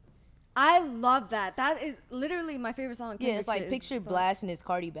beat. I love that. That is literally my favorite song. Yeah, it's like picture Blast in his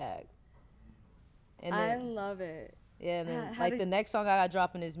Cardi bag. And then, I love it. Yeah, and then the next song I got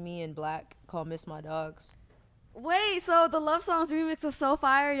dropping is me and Black called Miss My Dawgs. Wait, so the Love Songs remix was so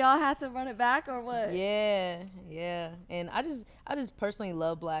fire, y'all had to run it back or what? Yeah. And I just personally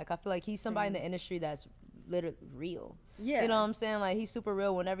love Black. I feel like he's somebody in the industry that's literally real. Yeah. You know what I'm saying? Like he's super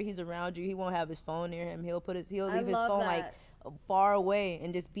real. Whenever he's around you, he won't have his phone near him. He'll leave his phone like far away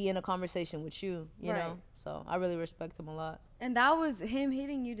and just be in a conversation with you, you know? So I really respect him a lot. And that was him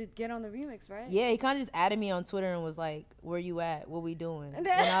hitting you to get on the remix, right? Yeah, he kind of just added me on Twitter and was like, where you at? What we doing? And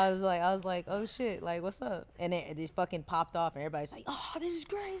I was like, oh shit, like what's up? And it just fucking popped off and everybody's like, oh, this is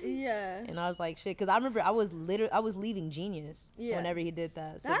crazy. Yeah. And I was like, shit, because I remember I was leaving Genius whenever he did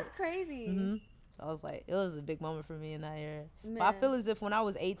that. So that's crazy. Mm-hmm. So I was like, it was a big moment for me in that era. Man. But I feel as if when I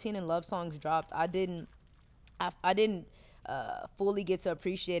was 18 and Love Songs dropped, I didn't fully get to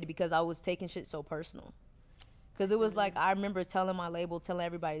appreciate it because I was taking shit so personal. Because it was like, I remember telling my label, telling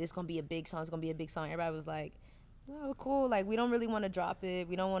everybody, this is going to be a big song, it's going to be a big song. Everybody was like, oh, cool. Like, we don't really want to drop it.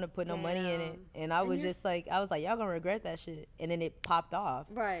 We don't want to put no money in it. And I was just like, y'all going to regret that shit. And then it popped off.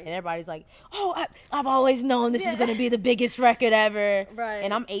 Right. And everybody's like, oh, I've always known this is going to be the biggest record ever. Right.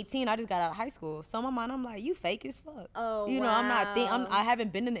 And I'm 18. I just got out of high school. So in my mind, I'm like, you fake as fuck. Oh, you know, I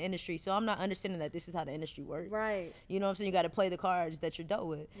haven't been in the industry, so I'm not understanding that this is how the industry works. Right. You know what I'm saying? You got to play the cards that you're dealt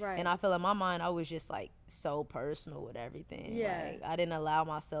with. Right. And I feel in my mind, I was just like so personal with everything. Yeah. Like, I didn't allow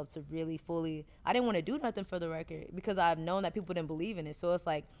myself to really fully, I didn't want to do nothing for the record because I've known that people didn't believe in it. So it's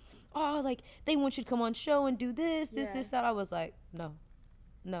like, oh, like they want you to come on show and do this, that. I was like, no.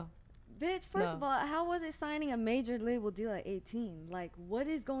 Bitch, first No. of all, how was it signing a major label deal at 18? Like, what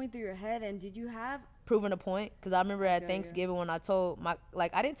is going through your head? And did you have... Proving a point, because I remember at feel you. Thanksgiving when I told my,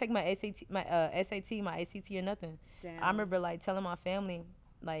 like, I didn't take my SAT, my ACT or nothing. Damn. I remember, like, telling my family,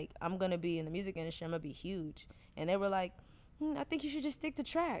 like, I'm going to be in the music industry, I'm going to be huge. And they were like, I think you should just stick to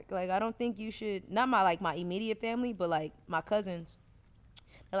track. Like, I don't think you should, not my, like, my immediate family, but, like, my cousins.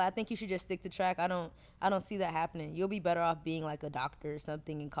 They're like, I think you should just stick to track. I don't see that happening. You'll be better off being, like, a doctor or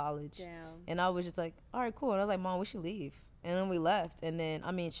something in college. Damn. And I was just like, all right, cool. And I was like, Mom, we should leave. And then we left. And then,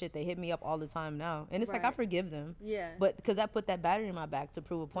 I mean, shit, they hit me up all the time now. And it's like, I Right. forgive them. Yeah. But because I put that battery in my back to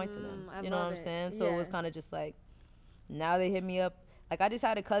prove a point to them. I You know what love I'm it. saying? So it was Yeah. kind of just like, now they hit me up. Like, I just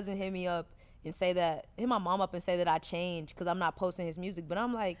had a cousin hit me up and say that, hit my mom up and say that I changed because I'm not posting his music. But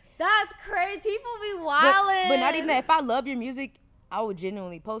I'm like, That's crazy. People be but wildin'. not even that. If I love your music, I would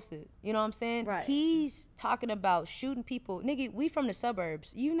genuinely post it. You know what I'm saying? Right. He's talking about shooting people. Nigga, we from the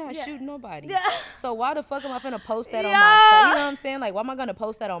suburbs. You not Yeah. shooting nobody. Yeah. So why the fuck am I finna post that on Yeah. my site? You know what I'm saying? Like, why am I gonna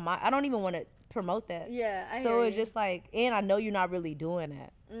post that on my... I don't even want to promote that. Yeah, I So hear it's you. just like... And I know you're not really doing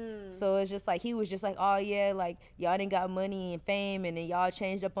that. So it's just like... He was just like, oh, yeah, like, y'all didn't got money and fame, and then y'all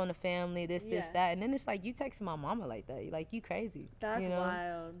changed up on the family, this, Yeah. that. And then it's like, you texting my mama like that. Like, you crazy. That's you know?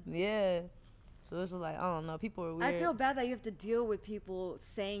 wild. Yeah. So it's just like, I don't know. People are weird. I feel bad that you have to deal with people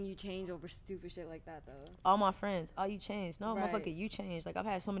saying you changed over stupid shit like that, though. All my friends, oh, you changed. No, Right. motherfucker, you changed. Like, I've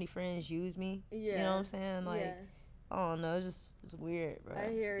had so many friends use me. You Yeah. know what I'm saying? Like, Yeah. I don't know. It's weird, bro. I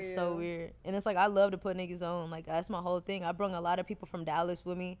hear It's so you. weird. And it's like, I love to put niggas on. Like, that's my whole thing. I brought a lot of people from Dallas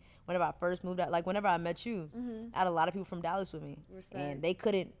with me whenever I first moved out. Like, whenever I met you, I had a lot of people from Dallas with me. Respect. And they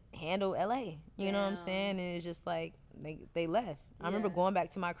couldn't handle LA. You know what I'm Damn. saying? And it's just like, they left. I remember Yeah. going back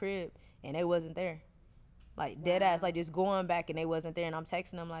to my crib, and they wasn't there. Like, dead ass, like, just going back, and they wasn't there. And I'm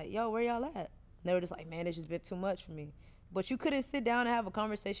texting them, like, yo, where y'all at? And they were just like, man, it's just been too much for me. But you couldn't sit down and have a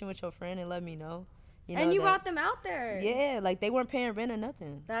conversation with your friend and let me know. You know And you that- brought them out there. Yeah, like, they weren't paying rent or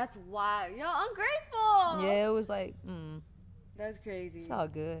nothing. That's wild. Yo, ungrateful. Yeah, it was like, That's crazy. it's all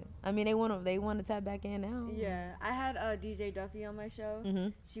good. I mean, they want to tap back in now. Yeah, I had DJ Duffy on my show.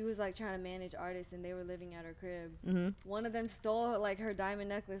 Mhm. She was like trying to manage artists, and they were living at her crib. Mhm. One of them stole like her diamond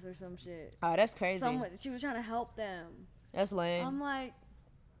necklace or some shit. Oh, that's crazy. She was trying to help them. That's lame. I'm like,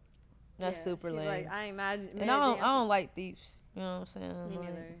 That's yeah. super She's lame. Like, I imagine. And I don't like thieves. You know what I'm saying? Me Like-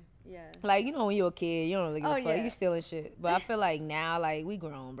 neither. Yeah. Like, you know, when you're a kid, you don't really give Oh, a fuck. yeah. You stealing shit. But I feel like now, like, we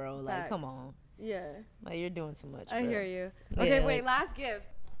grown, bro. Like, Facts. come on. Yeah. Like, you're doing too much, I bro. hear you. Yeah, Okay, wait. like- Last gift.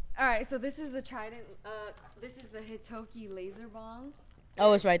 All right. So this is the Trident. This is the Hitoki laser bong.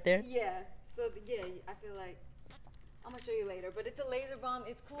 Oh, it's right there? Yeah. So yeah, I feel like I'm gonna show you later. But it's a laser bomb.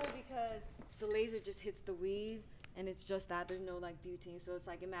 It's cool because the laser just hits the weed, and it's just that. There's no like butane. So it's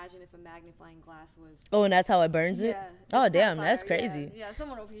like, imagine if a magnifying glass was. Oh, and that's how it burns it? Yeah. Oh, it's damn. kinda That's fire, crazy. Yeah.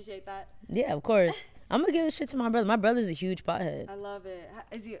 Someone will appreciate that. Yeah, of course. I'm going to give this shit to my brother. My brother's a huge pothead. I love it.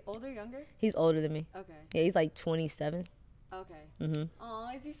 Is he older, younger? He's older than me. Okay. Yeah, he's like 27. Okay. Mm-hmm. Oh,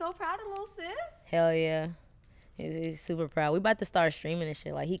 is he so proud of little sis? Hell yeah. He's super proud. We about to start streaming and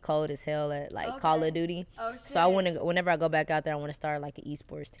shit. Like, he cold as hell at, like, Call Okay. of Duty. Oh shit. So I want to, whenever I go back out there, I want to start, like, an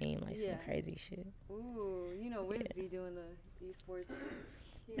esports team. Like, Yeah. some crazy shit. Ooh, you know Wiz be doing the esports.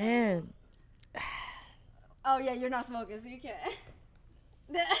 Yeah. Man. Oh yeah, you're not smoking, so you can't.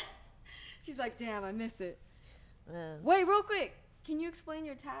 She's like, damn, I miss it. Man. Wait, real quick, can you explain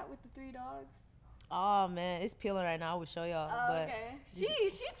your tat with the 3 dogs? Oh, man. It's peeling right now. I will show y'all. Oh, but okay.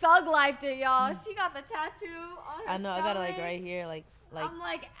 She thug lifed it, y'all. She got the tattoo on her I know. I got it, like, stomach. right here. Like, I'm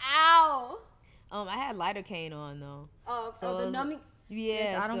like, ow. I had lidocaine on, though. Oh, So the it was- numbing.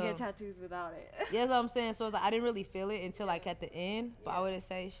 Yeah. Bitch, I don't so- get tattoos without it. Yeah, that's what I'm saying. So it's like I didn't really feel it until like at the end. But I wouldn't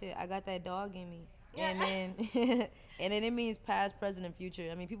say shit. I got that dog in me, and then and then it means past, present, and future.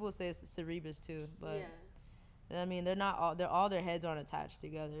 I mean, people say it's cerebus too, but I mean they're not all. They're all their heads aren't attached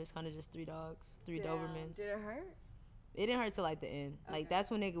together. It's kind of just 3 dogs, 3 Damn. Dobermans. Did it hurt? It didn't hurt till like the end. Like Okay.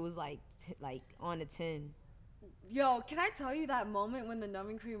 that's when nigga was like like on the 10. Yo, can I tell you that moment when the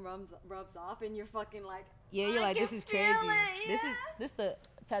numbing cream rubs off and you're fucking like, Yeah, you're I like, can this is feel crazy. it, yeah. This the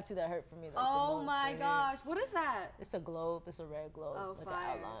tattoo that hurt for me. Like, the oh most my right here. gosh, what is that? It's a globe. It's a red globe Oh, with fire. an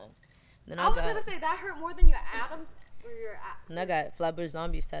outline. Then I was gonna say that hurt more than your atoms or your. And I got Flatbush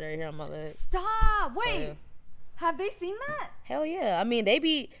Zombies tattooed right here on my leg. Stop! Wait, yeah. have they seen that? Hell yeah. I mean,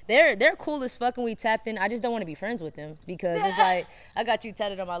 they're cool as fuck when we tapped in. I just don't want to be friends with them because it's like, I got you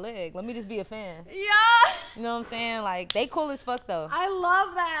tatted on my leg. Let me just be a fan. Yeah. You know what I'm saying? Like, they cool as fuck though. I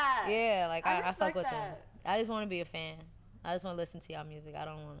love that. Yeah, like I fuck respect with them. that. I just want to be a fan. I just want to listen to y'all music. I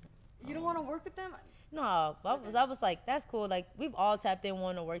don't want to. You don't want to work with them? No, I was like, that's cool. Like, we've all tapped in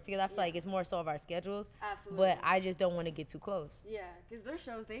wanting to work together. I feel like it's more so of our schedules. Absolutely. But I just don't want to get too close. Yeah, because their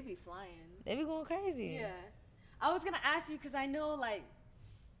shows, they be flying. They be going crazy. Yeah. I was going to ask you, because I know, like,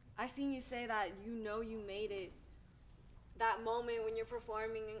 I seen you say that you made it. That moment when you're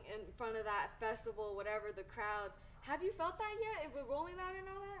performing in front of that festival, whatever, the crowd. Have you felt that yet? If we're rolling out and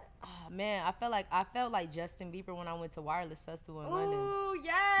all that? Oh, man, I felt like Justin Bieber when I went to Wireless Festival in London. Ooh,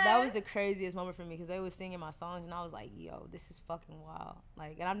 yes. That was the craziest moment for me because they were singing my songs and I was like, yo, this is fucking wild.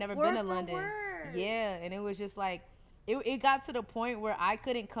 Like, and I've never been to London. Yeah, and it was just like, it got to the point where I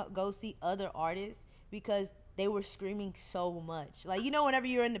couldn't go see other artists because they were screaming so much. Like, you know, whenever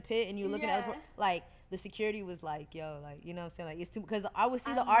you're in the pit and you're looking at, like, the security was like, yo, like, you know what I'm saying? Like, it's too, because I would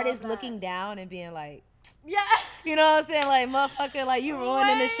see the artists looking down and being like, yeah. You know what I'm saying? Like, motherfucker, like, you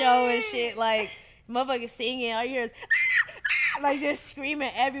ruining the show and shit. Like, motherfucker singing, all you hear is, like, just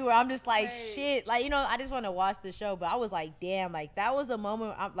screaming everywhere. I'm just like, shit. Like, you know, I just want to watch the show. But I was like, damn, like, that was a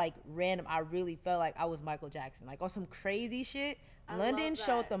moment, I'm like, random. I really felt like I was Michael Jackson. Like, on some crazy shit. London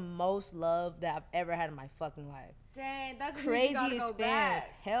showed the most love that I've ever had in my fucking life. Dang, that's craziest go fans.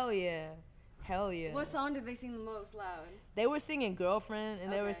 back. Hell yeah. Hell yeah. What song did they sing the most loud? They were singing Girlfriend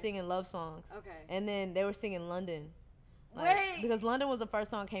and they were singing love songs. Okay. And then they were singing London. Like, wait. Because London was the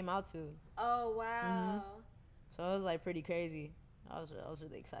first song I came out to. Oh, wow. Mm-hmm. So it was like pretty crazy. I was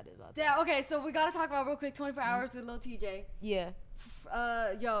really excited about that. Yeah, okay, so we got to talk about real quick 24 Hours with Lil Tjay. Yeah.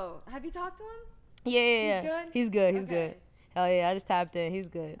 Yo, have you talked to him? Yeah. He's good? He's good. Hell yeah, I just tapped in. He's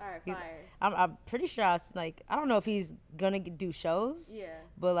good. All right, fire. I'm pretty sure I don't know if he's gonna do shows. Yeah.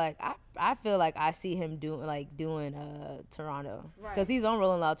 But like I feel like I see him doing Toronto because he's on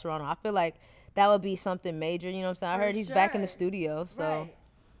Rolling Loud Toronto. I feel like that would be something major. You know what I'm saying? I heard he's back in the studio, so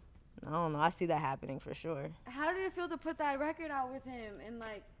I don't know. I see that happening for sure. How did it feel to put that record out with him? And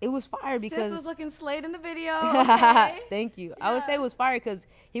like, it was fire because Sis was looking slayed in the video. Okay. Thank you. Yeah. I would say it was fire because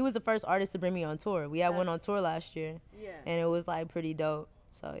he was the first artist to bring me on tour. We had one on tour last year. Yeah. And it was like pretty dope.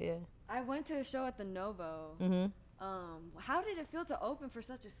 So yeah. I went to a show at the Novo. How did it feel to open for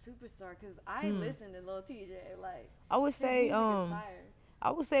such a superstar? Because I listened to Lil Tjay. Like, I would say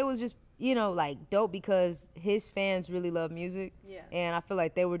it was just, you know, like dope because his fans really love music. Yeah. And I feel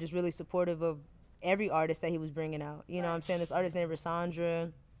like they were just really supportive of every artist that he was bringing out. You know what I'm saying? This artist named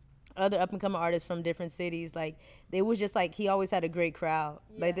Sandra, other up and coming artists from different cities. Like, they was just like, he always had a great crowd.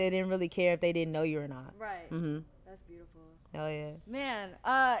 Yeah. Like, they didn't really care if they didn't know you or not. Right. That's beautiful. Hell yeah. Man,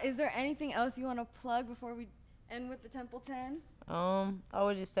 is there anything else you want to plug before we end with the Temple 10? I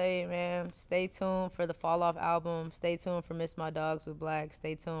would just say, man, stay tuned for the Fall Off album. Stay tuned for Miss My Dawgs with Black.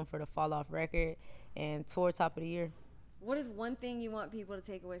 Stay tuned for the Fall Off record and tour top of the year. What is one thing you want people to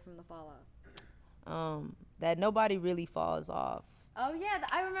take away from the Fall Off? That nobody really falls off. Oh, yeah.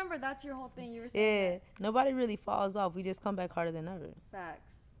 I remember that's your whole thing. You were saying that. Nobody really falls off. We just come back harder than ever. Facts.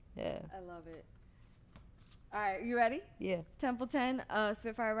 Yeah. I love it. All right. You ready? Yeah. Temple 10,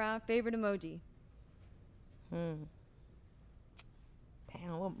 Spitfire round. Favorite emoji? Damn,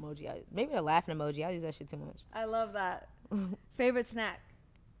 what emoji? Maybe a laughing emoji. I use that shit too much. I love that. Favorite snack?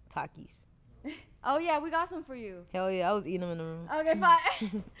 Takis. Oh, yeah. We got some for you. Hell yeah. I was eating them in the room. Okay,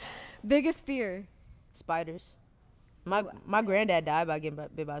 fine. Biggest fear? Spiders. My granddad died by getting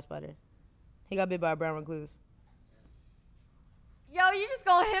bit by a spider. He got bit by a brown recluse. Yo, you just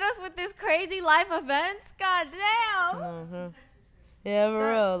gonna hit us with this crazy life events? God damn. Yeah,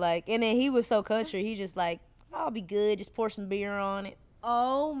 for real. Like, and then he was so country. He just like, I'll be good. Just pour some beer on it.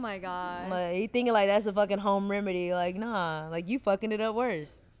 Oh my god. Like, he thinking like that's a fucking home remedy. Like, nah. Like, you fucking it up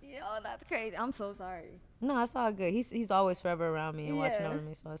worse. Yo, that's crazy. I'm so sorry. No, it's all good. He's always forever around me and watching over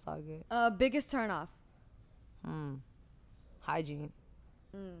me, so it's all good. Biggest turnoff? Hygiene.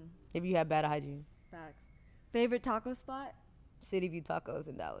 If you have bad hygiene. Facts. Favorite taco spot? City View Tacos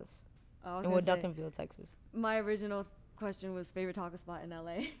in Dallas. Oh, and with Duncanville, Texas. My original question was favorite taco spot in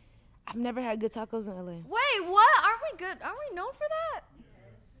LA. I've never had good tacos in LA. Wait, what? Aren't we good? Aren't we known for that?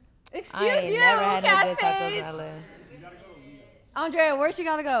 Yes. Excuse I ain't you, never had no good Kaash tacos Paige. in LA. Andrea, where she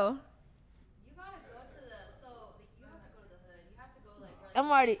gotta go? You gotta go to you have to go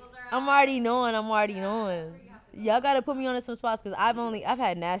like I'm already knowing. Y'all gotta put me on to some spots because I've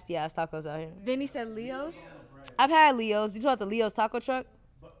had nasty ass tacos out here. Vinny said Leo's. I've had Leo's. You talk about the Leo's taco truck?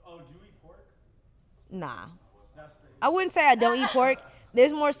 Do you eat pork? Nah. I wouldn't say I don't eat pork.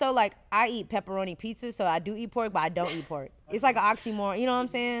 There's more so like I eat pepperoni pizza, so I do eat pork, but I don't eat pork. It's like an oxymoron. You know what I'm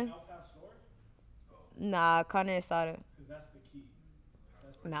saying? Nah, carne asada.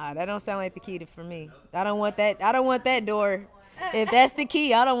 Nah, that don't sound like the key for me. I don't want that door. If that's the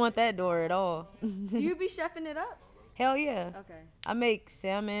key, I don't want that door at all. Do you be chefing it up? Hell yeah. Okay. I make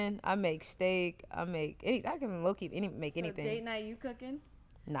salmon. I make steak. I can low-key make anything. So date night, you cooking?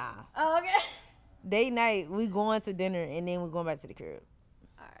 Nah. Oh, okay. Date night, we going to dinner and then we going back to the crib.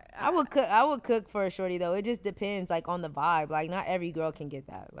 All right. I would cook for a shorty though. It just depends like on the vibe. Like not every girl can get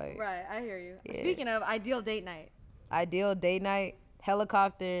that. Like Right, I hear you. Yeah. Speaking of ideal date night. Ideal date night,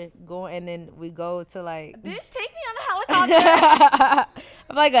 helicopter, and then we go to like Bitch, take me on a helicopter.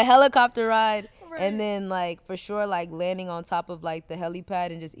 I'm like a helicopter ride, Right. and then like for sure like landing on top of like the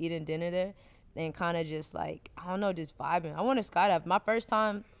helipad and just eating dinner there, and kind of just like I don't know, just vibing. I want to skydive. My first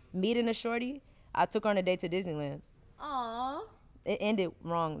time meeting a shorty, I took her on a date to Disneyland. Aw. It ended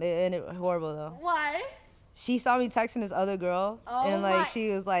wrong. It ended horrible though. Why? She saw me texting this other girl, Oh and like my- she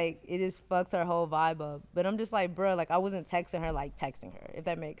was like, it just fucks her whole vibe up. But I'm just like, bro, like I wasn't texting her like texting her, if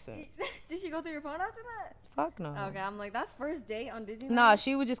that makes sense. Did she go through your phone after that? Fuck no. Okay, I'm like, that's first date on Disney. Nah,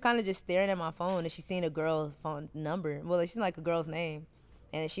 she was just kind of just staring at my phone, and she seen a girl's phone number. Well, she's like a girl's name,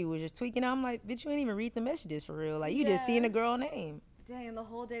 and she was just tweaking out. I'm like, bitch, you ain't even read the messages for real. Like you just seen Yeah. a girl name. Dang, and the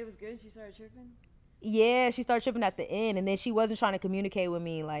whole day was good. She started tripping. Yeah, she started tripping at the end, and then she wasn't trying to communicate with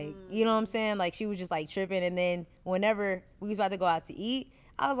me. Like, you know what I'm saying? Like, she was just, like, tripping, and then whenever we was about to go out to eat,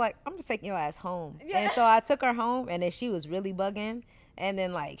 I was like, I'm just taking your ass home. Yeah. And so I took her home, and then she was really bugging, and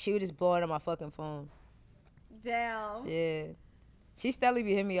then, like, she was just blowing up my fucking phone. Damn. Yeah. She steadily be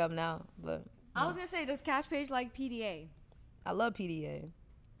hitting me up now, but I was gonna say, does Kaash Paige like PDA? I love PDA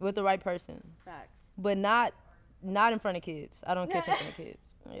with the right person, Facts. but not in front of kids. I don't kiss in front of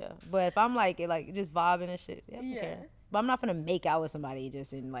kids. Yeah. But if I'm, like just vibing and shit, yeah, I don't Yeah. care. But I'm not gonna make out with somebody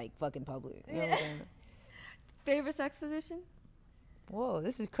just in, like, fucking public. You know what I'm saying? Favorite sex position? Whoa,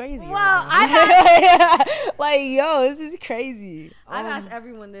 this is crazy. Wow, I like, yo, this is crazy. I've asked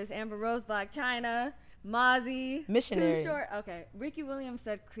everyone this. Amber Rose, Black China, Mozzie. Missionary. Too Short. Okay. Ricky Williams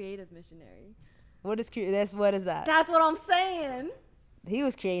said creative missionary. What is that? That's what I'm saying. He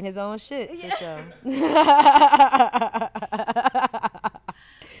was creating his own shit for Yeah. sure.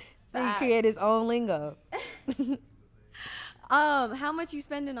 He created his own lingo. How much you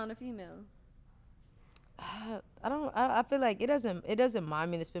spending on a female? I feel like it doesn't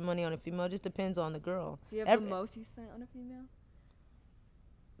mind me to spend money on a female. It just depends on the girl. Do you have the most you spent on a female?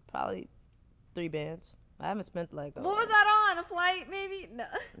 Probably 3 bands. I haven't spent like. What was that on? A flight, maybe? No.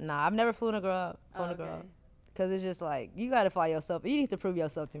 Nah, I've never flown a girl out. Okay. Cause it's just like you gotta fly yourself. You need to prove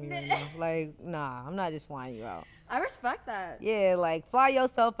yourself to me right now. Like, nah, I'm not just flying you out. I respect that. Yeah, like fly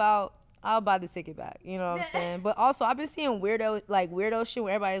yourself out. I'll buy the ticket back. You know what I'm saying? But also, I've been seeing weirdo shit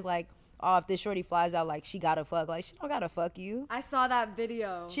where everybody's like, oh, if this shorty flies out, like she gotta fuck. Like she don't gotta fuck you. I saw that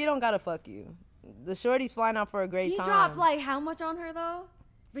video. She don't gotta fuck you. The shorty's flying out for a great He time. dropped like how much on her though?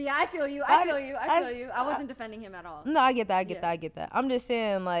 But yeah, I feel you. I feel you. I wasn't defending him at all. No, I get that. Yeah. I get that. I'm just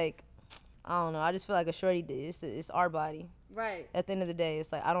saying, like, I don't know. I just feel like a shorty. It's our body. Right. At the end of the day,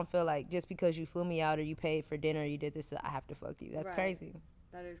 it's like I don't feel like just because you flew me out or you paid for dinner or you did this, I have to fuck you. That's Right. crazy.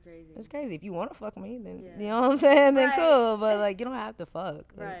 That is crazy. It's crazy. If you want to fuck me, then Yeah. you know what I'm saying. Then Right. cool. But like, you don't have to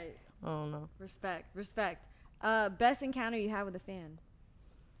fuck. Like, Right. I don't know. Respect. Best encounter you had with a fan?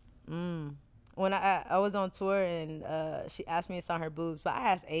 When I was on tour and she asked me to sign her boobs, but I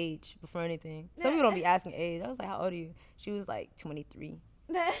asked age before anything. Some people don't be asking age. I was like, how old are you? She was like 23,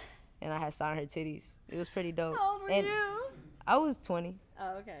 and I had signed her titties. It was pretty dope. How old were and you? I was 20.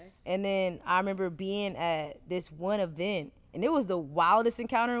 Oh, okay. And then I remember being at this one event, and it was the wildest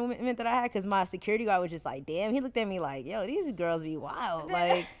encounter event that I had because my security guard was just like, damn, he looked at me like, yo, these girls be wild.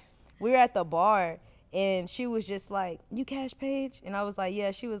 Like, we were at the bar, and she was just like, you Kaash Paige? And I was like,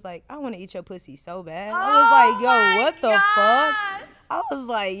 yeah. She was like, I want to eat your pussy so bad. I was like, yo, what the fuck? I was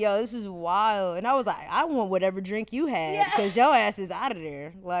like, yo, this is wild. And I was like, I want whatever drink you had because your ass is out of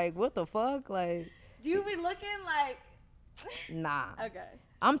there. Like, what the fuck? Like, Do you be looking like? nah. Okay.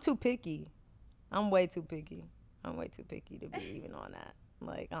 I'm too picky. I'm way too picky. I'm way too picky to be even on that.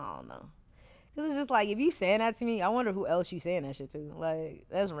 Like, I don't know. Because it's just like, if you saying that to me, I wonder who else you saying that shit to. Like,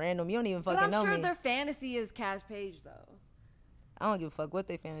 that's random. You don't even But fucking I'm know sure me. their fantasy is Kaash Paige though. I don't give a fuck what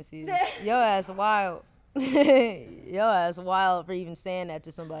their fantasy is. Your ass wild. Your ass wild for even saying that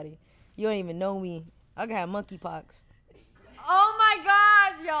to somebody. You don't even know me. I can have monkeypox. Oh my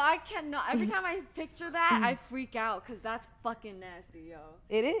god, yo, I cannot. Every time I picture that, I freak out because that's fucking nasty, yo.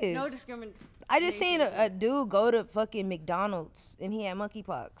 It is. No discrimination. I just seen a dude go to fucking McDonald's and he had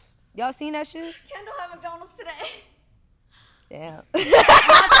monkeypox. Y'all seen that shit? Kendall had McDonald's today. Yeah.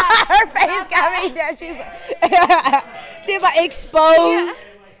 Her face got me down. She's like exposed.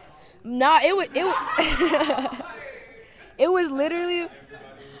 Nah, it was it was literally.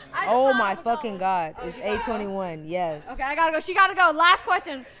 Oh my fucking god! It's 8:21. Yes. Okay, I gotta go. She gotta go. Last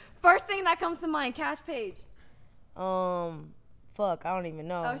question. First thing that comes to mind, Kaash Paige. Fuck, I don't even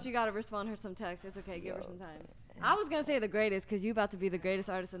know. Oh, she gotta respond her some text. It's okay. Give her some time. I was gonna say the greatest because you about to be the greatest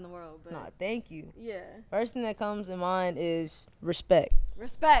artist in the world. But Nah, thank you. yeah. First thing that comes in mind is respect.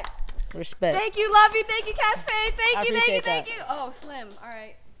 Respect. Respect. Thank you, love you. Thank you, Kaash Paige. I appreciate Thank you. Oh, Slim. All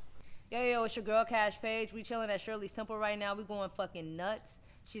right. Yo, it's your girl Kaash Paige. We chilling at Shirley's Temple right now. We going fucking nuts.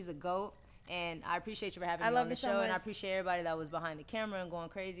 She's the GOAT. And I appreciate you for having me on the show. And I appreciate everybody that was behind the camera and going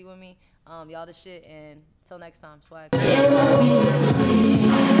crazy with me. Y'all the shit. And till next time, swag.